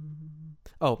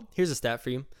 here's a stat for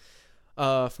you.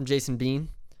 From Jason Bean.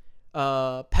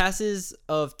 Passes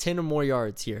of 10 or more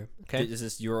yards here. Okay. Is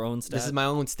this your own stat? This is my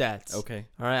own stats. Okay.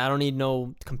 All right. I don't need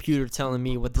no computer telling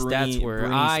me what the stats were.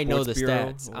 Bruni I know Sports the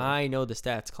Bureau, stats. or- I know the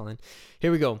stats, Colin.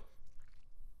 Here we go.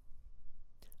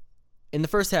 In the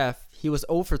first half, he was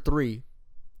 0 for 3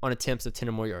 on attempts of 10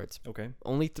 or more yards. Okay.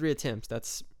 Only 3 attempts.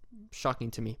 That's shocking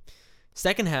to me.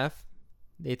 Second half,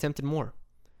 they attempted more.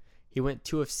 He went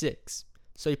 2 of 6.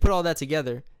 So you put all that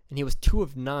together, and he was 2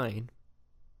 of 9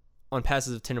 on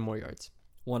passes of 10 or more yards.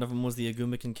 One of them was the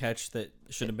Agumican catch that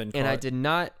should have been caught. And I did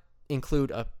not include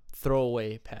a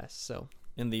throwaway pass. So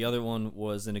And the other one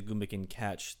was an Agumican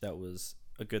catch that was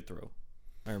a good throw.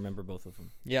 I remember both of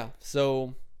them. yeah,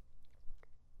 so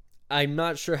I'm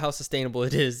not sure how sustainable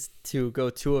it is to go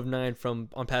 2 of 9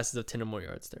 on passes of 10 or more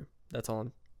yards there.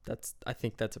 I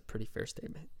think that's a pretty fair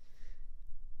statement.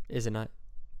 Is it not?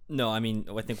 No, I mean,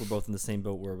 I think we're both in the same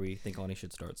boat where we think Ani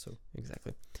should start. So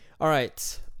Exactly. All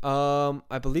right.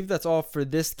 I believe that's all for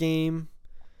this game.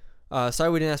 Sorry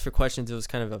we didn't ask for questions. It was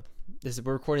kind of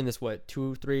we're recording this,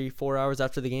 2, 3, 4 hours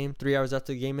after the game? 3 hours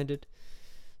after the game ended?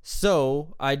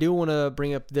 So, I do want to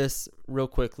bring up this real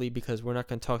quickly because we're not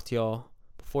going to talk to y'all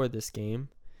before this game.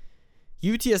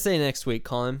 UTSA next week,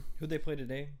 Colin. who'd they play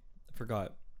today? I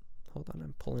forgot. Hold on,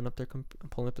 I'm pulling up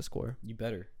the score. You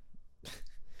better.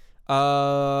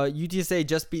 UTSA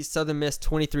just beat Southern Miss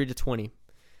 23-20.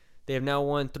 They have now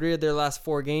won 3 of their last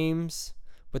 4 games,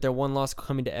 with their one loss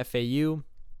coming to FAU.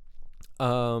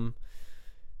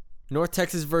 North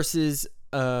Texas versus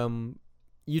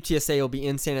UTSA will be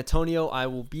in San Antonio. I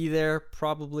will be there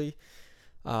probably.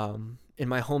 In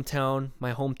my hometown,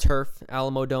 my home turf,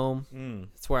 Alamo Dome.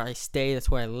 That's where I stay. That's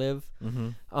where I live.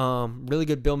 Really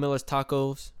good Bill Miller's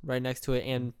tacos right next to it,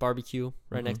 and barbecue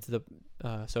right next to the.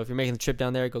 So if you're making the trip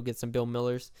down there, go get some Bill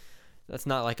Miller's. That's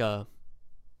not like a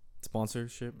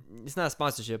sponsorship. It's not a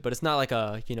sponsorship, but it's not like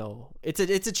a It's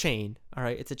a chain. All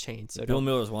right, it's a chain. So Bill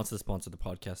Miller's wants to sponsor the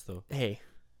podcast though. Hey,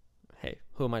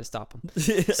 who am I to stop him?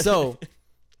 So.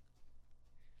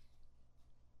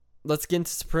 Let's get into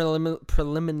some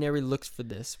preliminary looks for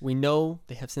this. We know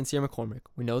they have Sincere McCormick.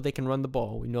 We know they can run the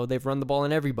ball. We know they've run the ball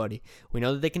on everybody. We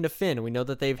know that they can defend. We know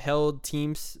that they've held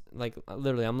teams, like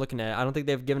literally, I'm looking at it. I don't think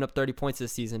they've given up 30 points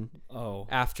this season.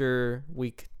 After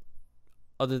week,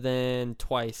 other than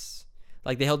twice.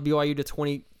 Like they held BYU to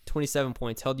 27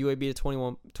 points, held UAB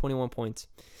to 21 points.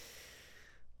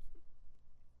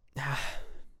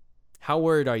 How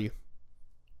worried are you?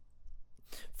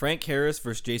 Frank Harris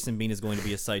versus Jason Bean is going to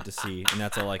be a sight to see, and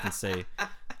that's all I can say.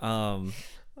 Oh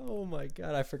my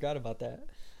God, I forgot about that.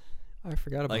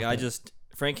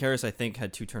 Frank Harris, I think,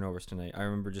 had 2 turnovers tonight. I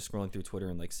remember just scrolling through Twitter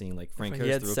and seeing Frank Harris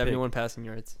he had threw a 71 pick. passing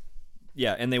yards.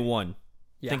 Yeah, and they won.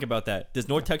 Yeah. Think about that. Does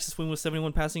North Texas win with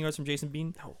 71 passing yards from Jason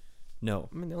Bean? No.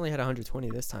 I mean, they only had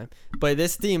 120 this time. But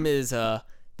this team has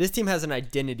an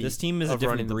identity. This team is a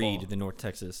different breed ball. than North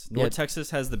Texas. North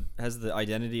Texas has the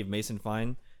identity of Mason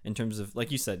Fine. In terms of,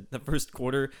 like you said, the first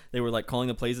quarter, they were calling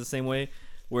the plays the same way.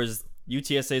 Whereas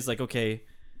UTSA is okay,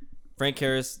 Frank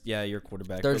Harris, yeah, you're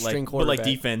quarterback. Third string quarterback. But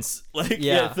defense.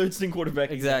 Third string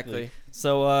quarterback. Exactly.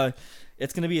 So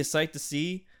it's going to be a sight to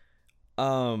see.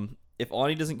 If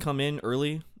Audie doesn't come in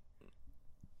early,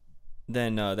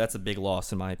 then that's a big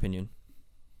loss in my opinion.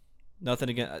 Nothing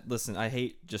against, listen, I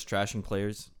hate just trashing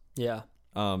players. Yeah.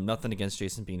 Nothing against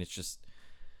Jason Bean. It's just,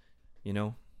 it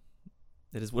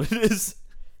is what it is.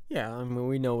 Yeah, I mean,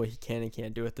 we know what he can and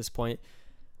can't do at this point.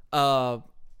 Look,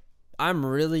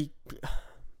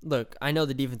 I know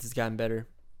the defense has gotten better,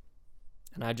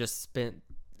 and I just spent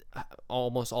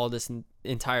almost all this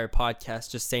entire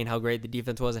podcast just saying how great the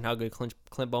defense was and how good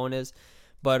Clint Bowen is.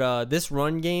 But this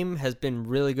run game has been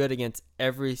really good against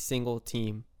every single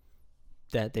team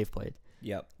that they've played.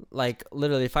 Yep.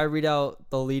 Literally, if I read out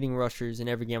the leading rushers in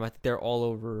every game, I think they're all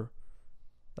over.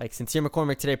 Sincere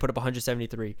McCormick today put up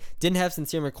 173. Didn't have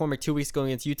Sincere McCormick 2 weeks ago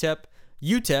against UTEP.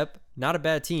 UTEP, not a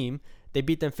bad team. They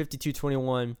beat them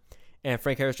 52-21. And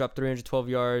Frank Harris dropped 312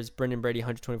 yards. Brendan Brady,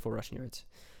 124 rushing yards.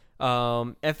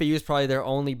 FAU is probably their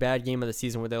only bad game of the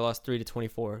season where they lost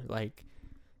 3-24.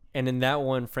 And in that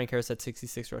one, Frank Harris had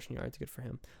 66 rushing yards. Good for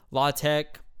him. La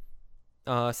Tech,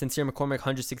 Sincere McCormick,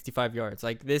 165 yards.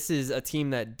 This is a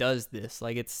team that does this.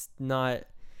 It's not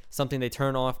something they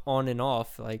turn on and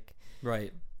off.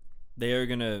 Right. They are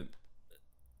going to...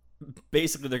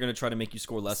 Basically, they're going to try to make you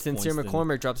score less points. Sincere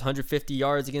McCormick drops 150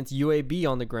 yards against UAB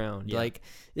on the ground. Yeah.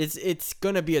 It's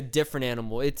going to be a different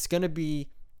animal. It's going to be...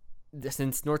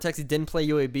 Since North Texas didn't play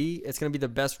UAB, it's going to be the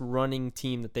best running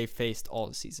team that they've faced all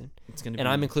the season.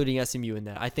 I'm including SMU in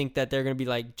that. I think that they're going to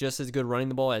be just as good running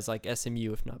the ball as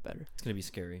SMU, if not better. It's going to be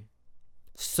scary.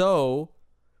 So,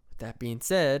 with that being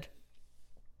said,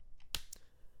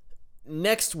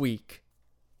 next week,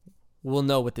 we'll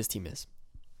know what this team is.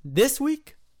 This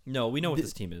week... No, we know what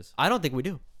this team is. I don't think we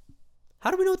do.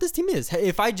 How do we know what this team is?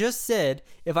 If I just said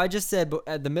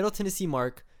at the Middle Tennessee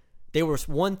mark, they were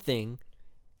one thing,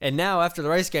 and now after the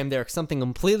Rice game, they're something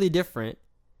completely different,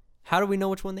 how do we know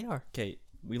which one they are? Okay,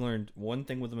 we learned one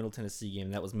thing with the Middle Tennessee game,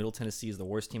 and that was Middle Tennessee is the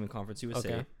worst team in Conference USA.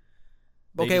 Okay.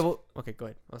 Okay, go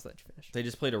ahead. I'll let you finish. They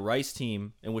just played a Rice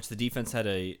team in which the defense had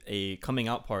a coming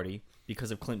out party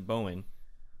because of Clint Bowen.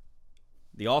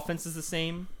 The offense is the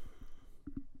same.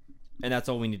 And that's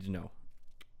all we need to know.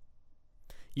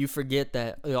 You forget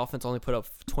that the offense only put up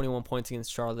 21 points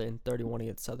against Charlotte and 31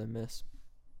 against Southern Miss.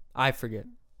 I forget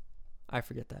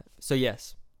that. So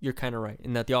yes, you're kind of right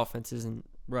in that the offense isn't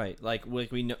right.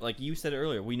 We know, like you said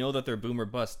earlier, we know that they're boom or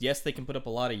bust. Yes, they can put up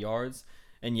a lot of yards,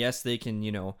 and yes, they can.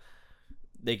 Jalen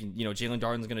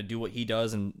Darden's going to do what he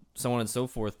does, and so on and so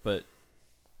forth. But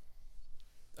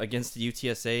against the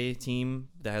UTSA team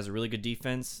that has a really good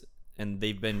defense. And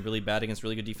they've been really bad against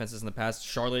really good defenses in the past.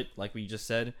 Charlotte, like we just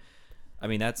said. I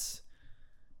mean, that's...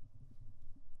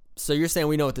 So you're saying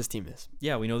we know what this team is?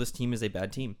 Yeah, we know this team is a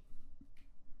bad team.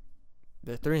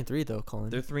 They're 3-3, though,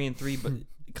 Colin. They're 3-3, but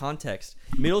context.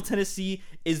 Middle Tennessee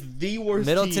is the worst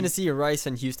Middle team. Tennessee, Rice,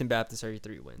 and Houston Baptist are your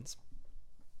 3 wins.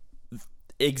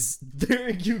 There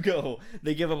you go.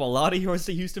 They give up a lot of yards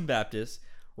to Houston Baptist.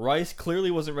 Rice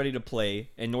clearly wasn't ready to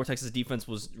play, and North Texas defense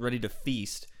was ready to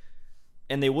feast.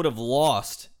 And they would have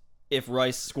lost if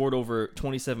Rice scored over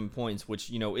 27 points,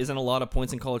 which, isn't a lot of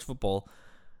points in college football.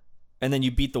 And then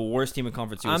you beat the worst team in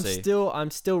Conference USA.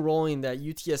 I'm still rolling that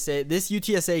UTSA. This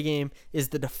UTSA game is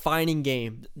the defining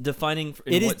game.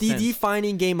 It is the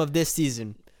defining game of this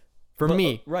season for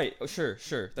me. Right. Sure.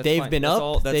 That's they've fine. been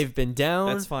up. They've been down.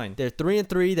 That's fine. They're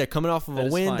 3-3. They're coming off of a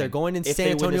win. Fine. They're going in if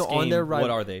San Antonio on their right. What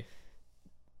are they?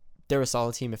 They're a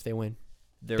solid team if they win.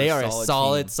 They are a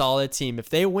solid team. If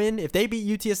they win, if they beat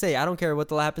UTSA, I don't care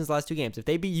what happens the last two games. If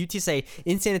they beat UTSA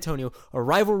in San Antonio, a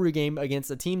rivalry game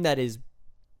against a team that is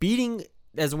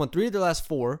has won 3 of their last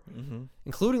 4,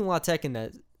 including La Tech in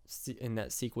that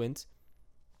sequence,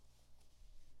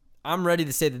 I'm ready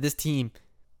to say that this team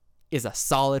is a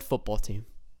solid football team.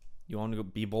 You want to go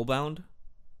be bowl bound?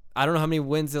 I don't know how many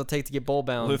wins it'll take to get bowl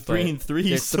bound. They're 3-3.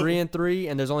 They're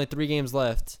 3-3, and there's only 3 games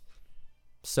left.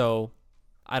 So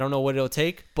I don't know what it'll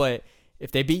take, but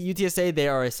if they beat UTSA, they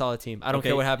are a solid team. I don't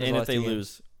care what happens. And if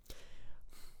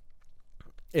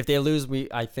they lose,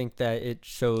 I think that it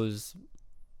shows.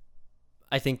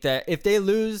 I think that if they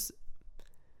lose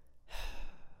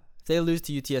to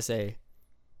UTSA,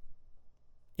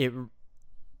 it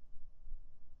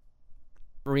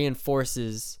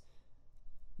reinforces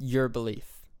your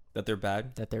belief that they're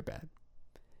bad.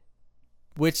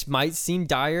 Which might seem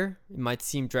dire. It might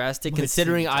seem drastic,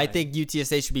 considering I think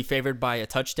UTSA should be favored by a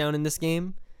touchdown in this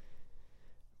game.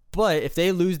 But if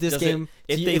they lose this game,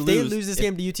 if they lose this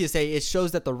game to UTSA, it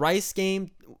shows that the Rice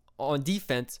game on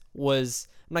defense was,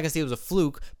 I'm not going to say it was a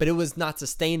fluke, but it was not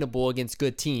sustainable against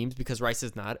good teams because Rice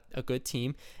is not a good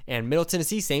team. And Middle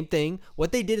Tennessee, same thing.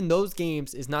 What they did in those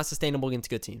games is not sustainable against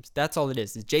good teams. That's all it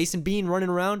is. Jason Bean running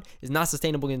around is not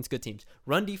sustainable against good teams.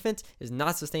 Run defense is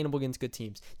not sustainable against good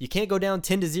teams. You can't go down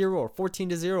 10-0 or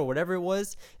 14-0 or whatever it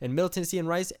was in Middle Tennessee and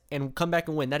Rice and come back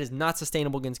and win. That is not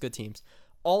sustainable against good teams.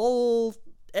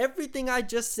 Everything I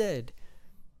just said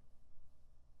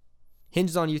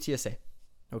hinges on UTSA.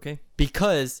 Okay.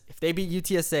 Because if they beat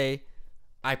UTSA,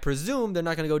 I presume they're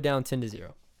not going to go down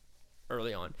 10-0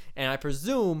 early on. And I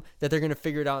presume that they're going to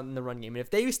figure it out in the run game. And if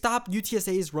they stop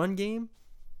UTSA's run game,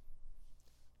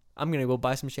 I'm going to go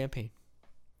buy some champagne.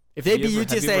 If they beat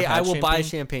UTSA, I will buy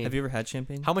champagne. Have you ever had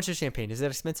champagne? How much is champagne? Is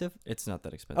that expensive? It's not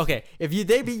that expensive. Okay. If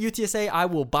they beat UTSA, I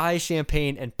will buy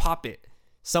champagne and pop it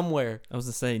somewhere. I was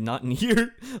going to say, not in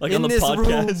here. Like in on the this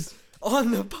podcast. Room,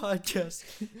 on the podcast.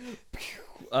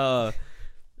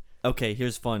 Okay,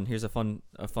 here's a fun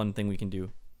thing we can do.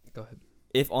 Go ahead.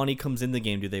 If Ani comes in the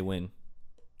game, do they win?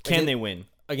 Can they win?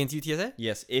 Against UTSA?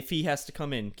 Yes. If he has to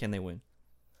come in, can they win?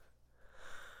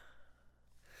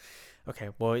 Okay,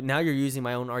 well, now you're using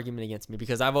my own argument against me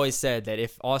because I've always said that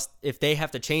if they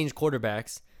have to change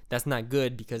quarterbacks, that's not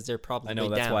good because they're probably down. I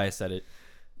know, that's why I said it.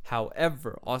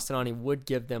 However, Austin Ani would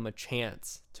give them a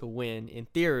chance to win in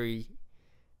theory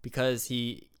because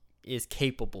he is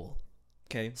capable.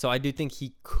 Okay. So I do think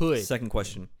he could. Second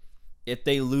question. If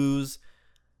they lose,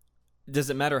 does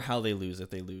it matter how they lose if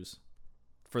they lose?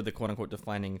 For the quote-unquote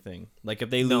defining thing. Like if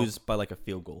they lose by like a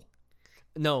field goal.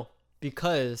 No,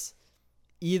 because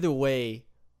either way,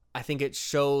 I think it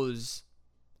shows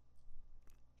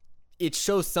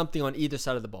something on either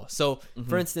side of the ball. So,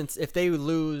 for instance, if they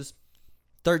lose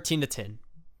 13-10,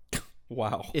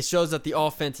 wow, it shows that the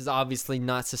offense is obviously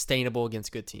not sustainable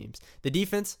against good teams. The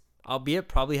defense, albeit,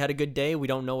 probably had a good day. We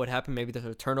don't know what happened. Maybe there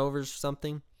were turnovers or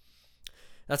something.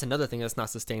 That's another thing that's not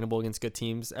sustainable against good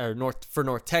teams. Or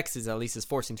North Texas, at least, is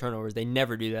forcing turnovers. They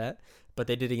never do that, but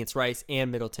they did against Rice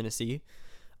and Middle Tennessee.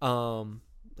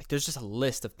 There's just a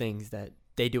list of things that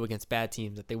they do against bad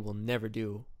teams that they will never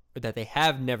do, or that they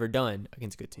have never done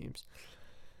against good teams.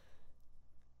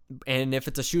 And if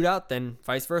it's a shootout, then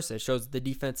vice versa. It shows the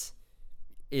defense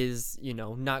is,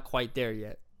 not quite there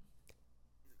yet.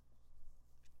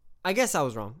 I guess I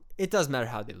was wrong. It does matter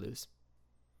how they lose.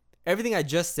 Everything I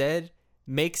just said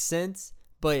makes sense,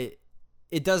 but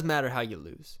it does matter how you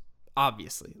lose.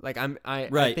 Obviously, I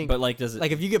think, but does it?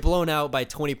 If you get blown out by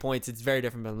 20 points, it's very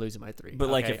different than losing by 3.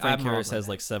 But if Frank Harris has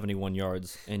 71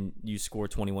 yards and you score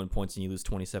 21 points and you lose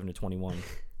 27-21,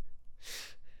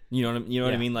 you know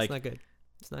what I mean? It's not good.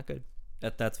 It's not good.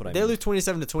 That's what I mean. They lose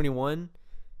 27-21,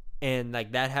 and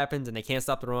that happens, and they can't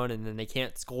stop the run, and then they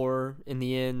can't score in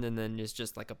the end, and then it's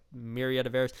just like a myriad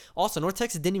of errors. Also, North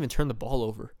Texas didn't even turn the ball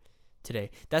over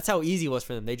today. That's how easy it was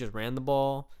for them. They just ran the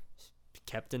ball,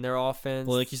 kept in their offense.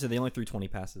 Well, like you said, they only threw 20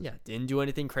 passes. Yeah, didn't do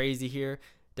anything crazy here.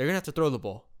 They're gonna have to throw the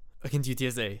ball against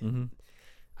UTSA. Mm-hmm.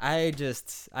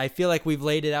 I feel like we've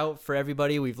laid it out for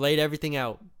everybody. We've laid everything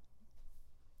out.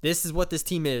 This is what this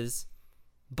team is.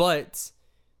 But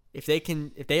if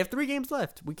they have 3 games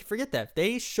left, we can forget that. If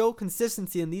they show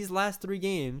consistency in these last 3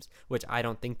 games, which I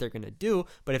don't think they're gonna do,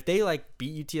 but if they like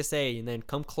beat UTSA and then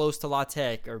come close to La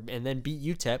Tech and then beat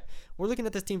UTEP, we're looking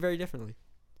at this team very differently,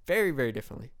 very, very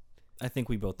differently. I think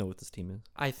we both know what this team is.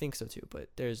 I think so too, but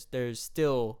there's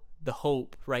still the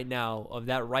hope right now of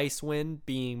that Rice win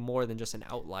being more than just an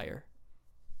outlier.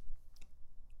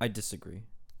 I disagree.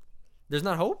 There's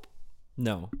not hope?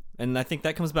 No. And I think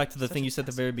that comes back to the thing you said at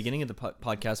the very beginning of the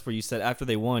podcast where you said after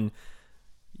they won,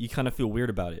 you kind of feel weird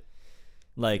about it.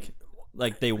 Like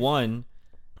they won,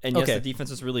 and yes, Okay. the defense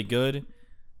was really good.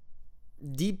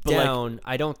 Deep But, like- down,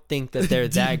 I don't think that they're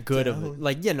that good of it.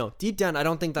 Like, deep down, I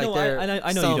don't think like No, they're. I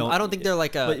know you don't. I don't think they're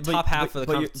like a top half of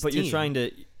the conference But you're team. trying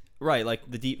to, right? Like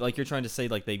you're trying to say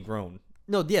like they've grown.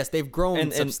 No, yes, they've grown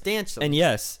And- substantially. And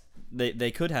yes,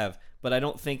 they could have, but I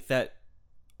don't think that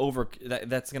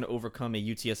that's going to overcome a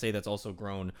UTSA that's also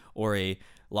grown, or a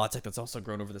La Tech that's also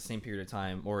grown over the same period of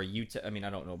time, or a UTEP. I mean,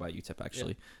 I don't know about UTEP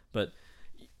actually, but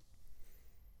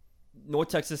North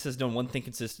Texas has done one thing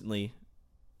consistently,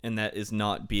 and that is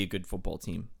not be a good football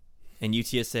team. And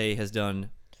UTSA has done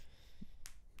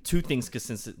 2 things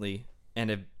consistently and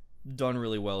have done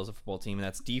really well as a football team, and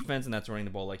that's defense and that's running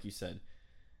the ball, like you said.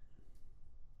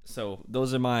 So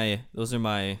those are my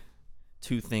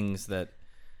 2 things that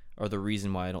are the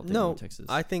reason why I don't think North Texas.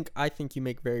 I think you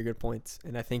make very good points,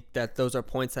 and I think that those are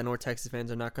points that North Texas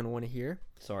fans are not going to want to hear.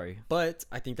 Sorry. But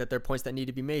I think that they're points that need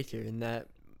to be made here, and that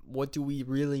what do we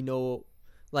really know?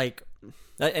 Like,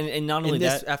 And not only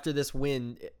that, after this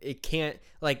win, it can't.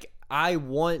 Like, I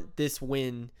want this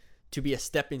win to be a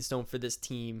stepping stone for this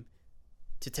team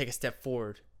to take a step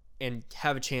forward and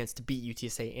have a chance to beat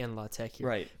UTSA and La Tech here.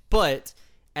 right? But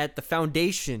at the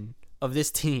foundation of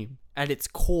this team, at its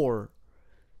core,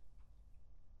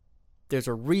 there's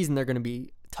a reason they're going to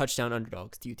be touchdown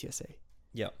underdogs to UTSA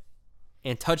Yeah.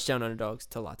 and touchdown underdogs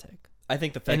to La Tech. I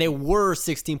think the fact And they were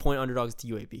 16-point underdogs to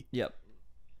UAB. Yep.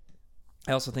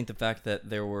 I also think the fact that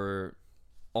there were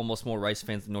almost more Rice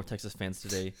fans than North Texas fans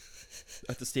today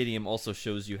at the stadium also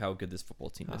shows you how good this football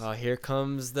team is. Here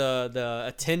comes the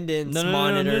attendance No.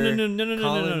 monitor. Colin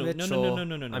No.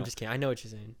 Mitchell. I'm just kidding. I know what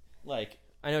you're saying. Like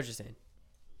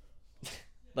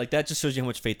That just shows you how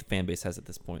much faith the fan base has at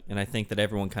this point, and I think that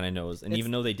everyone kind of knows. And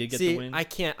even though they did get the win, I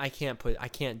can't do that. I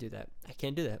can't do that. I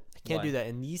can't Why? do that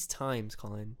in these times,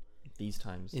 Colin. these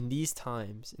times, In these trying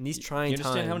you times.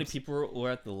 understand how many people were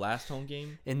at the last home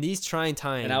game? In these trying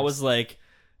times. And I was like,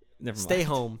 never mind. Stay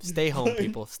home. Stay home,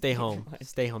 people. Stay home. mind.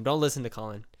 Stay home. Don't listen to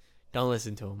Colin. Don't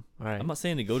listen to him. All right. I'm not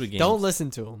saying to go to games. Don't listen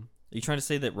to him. Are you trying to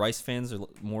say that Rice fans are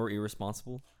more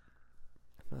irresponsible?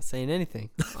 I'm not saying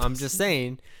anything. I'm just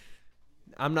saying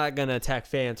I'm not going to attack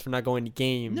fans for not going to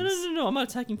games. No. I'm not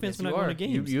attacking fans Yes, for you not going are. to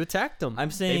games. You attacked them. I'm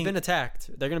saying- they've been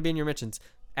attacked. They're going to be in your mentions.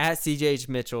 At CJH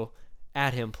Mitchell.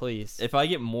 At him, please. If I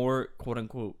get more quote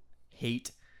unquote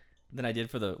hate than I did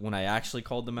for when I actually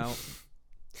called them out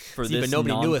for See, this, but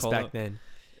nobody knew us non-call back out- then.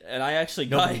 and I actually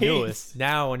got Nobody knew hate. us.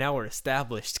 Now we're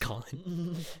established,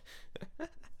 Colin.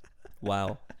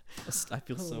 Wow, I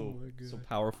feel so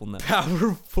powerful now.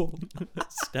 Powerful.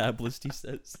 Established, he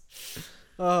says.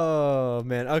 Oh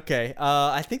man. Okay.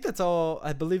 I think that's all.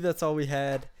 I believe that's all we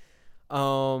had.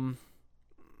 Let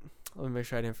me make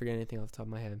sure I didn't forget anything off the top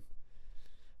of my head.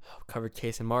 Covered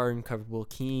Case and Martin. Covered Will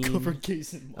Keane. Covered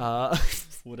case in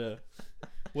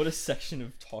what a section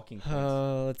of talking points.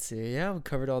 Let's see. Yeah, we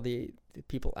covered all the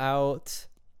people out.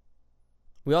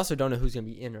 We also don't know who's gonna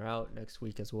be in or out next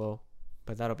week as well,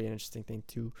 but that'll be an interesting thing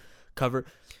to cover.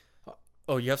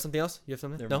 Oh, you have something else? You have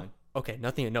something? Never No. mind. Okay,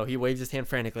 nothing. No, he waved his hand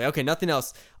frantically. Okay, nothing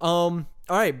else. All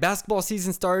right, basketball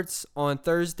season starts on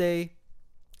Thursday.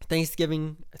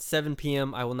 Thanksgiving at 7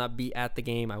 p.m. I will not be at the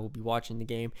game. I will be watching the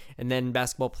game. And then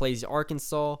basketball plays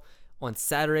Arkansas on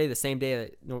Saturday, the same day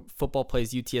that football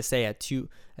plays UTSA at 2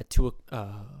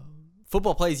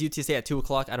 football plays UTSA at 2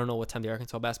 o'clock. I don't know what time the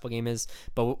Arkansas basketball game is,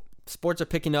 but sports are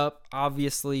picking up,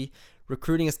 obviously.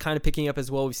 Recruiting is kind of picking up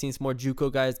as well. We've seen some more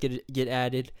JUCO guys get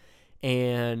added.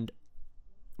 And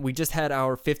we just had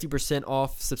our 50%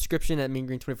 off subscription at Mean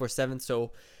Green 24/7.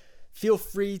 So feel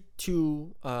free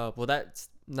to, that's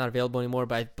not available anymore,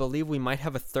 but I believe we might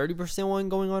have a 30% one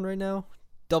going on right now.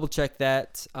 Double check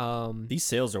that. These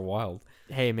sales are wild.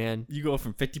 Hey man, You go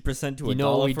from 50% to you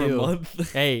know what $1 we for a do.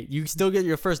 month. Hey, you still get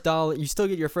your first $1. You still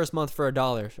get your first month for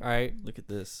 $1. All right. Look at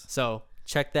this. So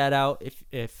check that out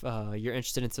if you're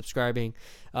interested in subscribing.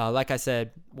 Like I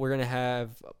said, we're gonna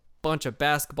have a bunch of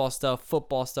basketball stuff,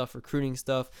 football stuff, recruiting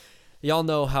stuff. Y'all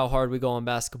know how hard we go on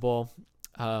basketball.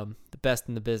 The best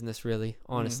in the business, really.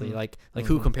 Honestly, Mhm. like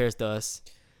who compares to us?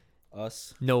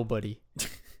 Us. Nobody.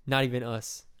 Not even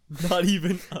us. Not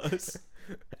even us.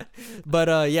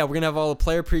 But yeah, we're gonna have all the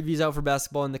player previews out for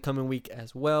basketball in the coming week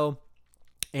as well.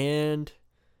 And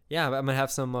yeah, I'm gonna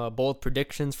have some bold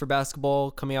predictions for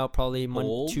basketball coming out probably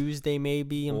Tuesday,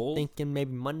 maybe. I'm thinking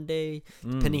maybe Monday,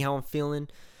 depending how I'm feeling.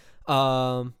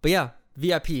 But yeah,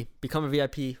 VIP, become a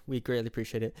VIP. We greatly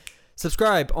appreciate it.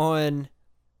 Subscribe on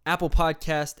Apple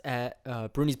Podcast at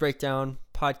Bruni's Breakdown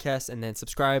Podcast, and then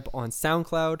subscribe on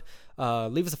SoundCloud.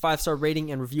 Leave us a 5-star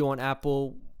rating and review on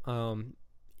Apple.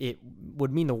 It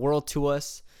would mean the world to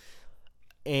us.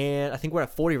 And I think we're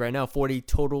at 40 right now, 40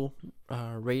 total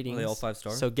ratings. Are they all 5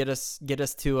 stars? So get us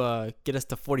to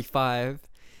 45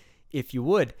 if you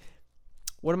would.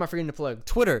 What am I forgetting to plug?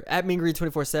 Twitter at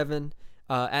MeanGreen247,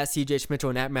 at CJ Schmitchell,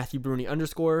 and at Matthew Bruni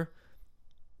 _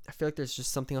 I feel like there's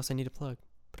just something else I need to plug,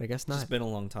 but I guess not. It's been a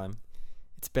long time.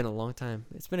 It's been a long time.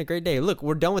 It's been a great day. Look,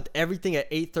 we're done with everything at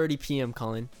 8:30 p.m.,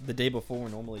 Colin. The day before we're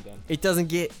normally done. It doesn't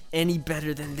get any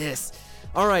better than this.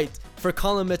 All right, for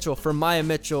Colin Mitchell, for Maya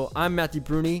Mitchell, I'm Matthew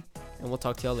Bruni, and we'll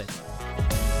talk to y'all later.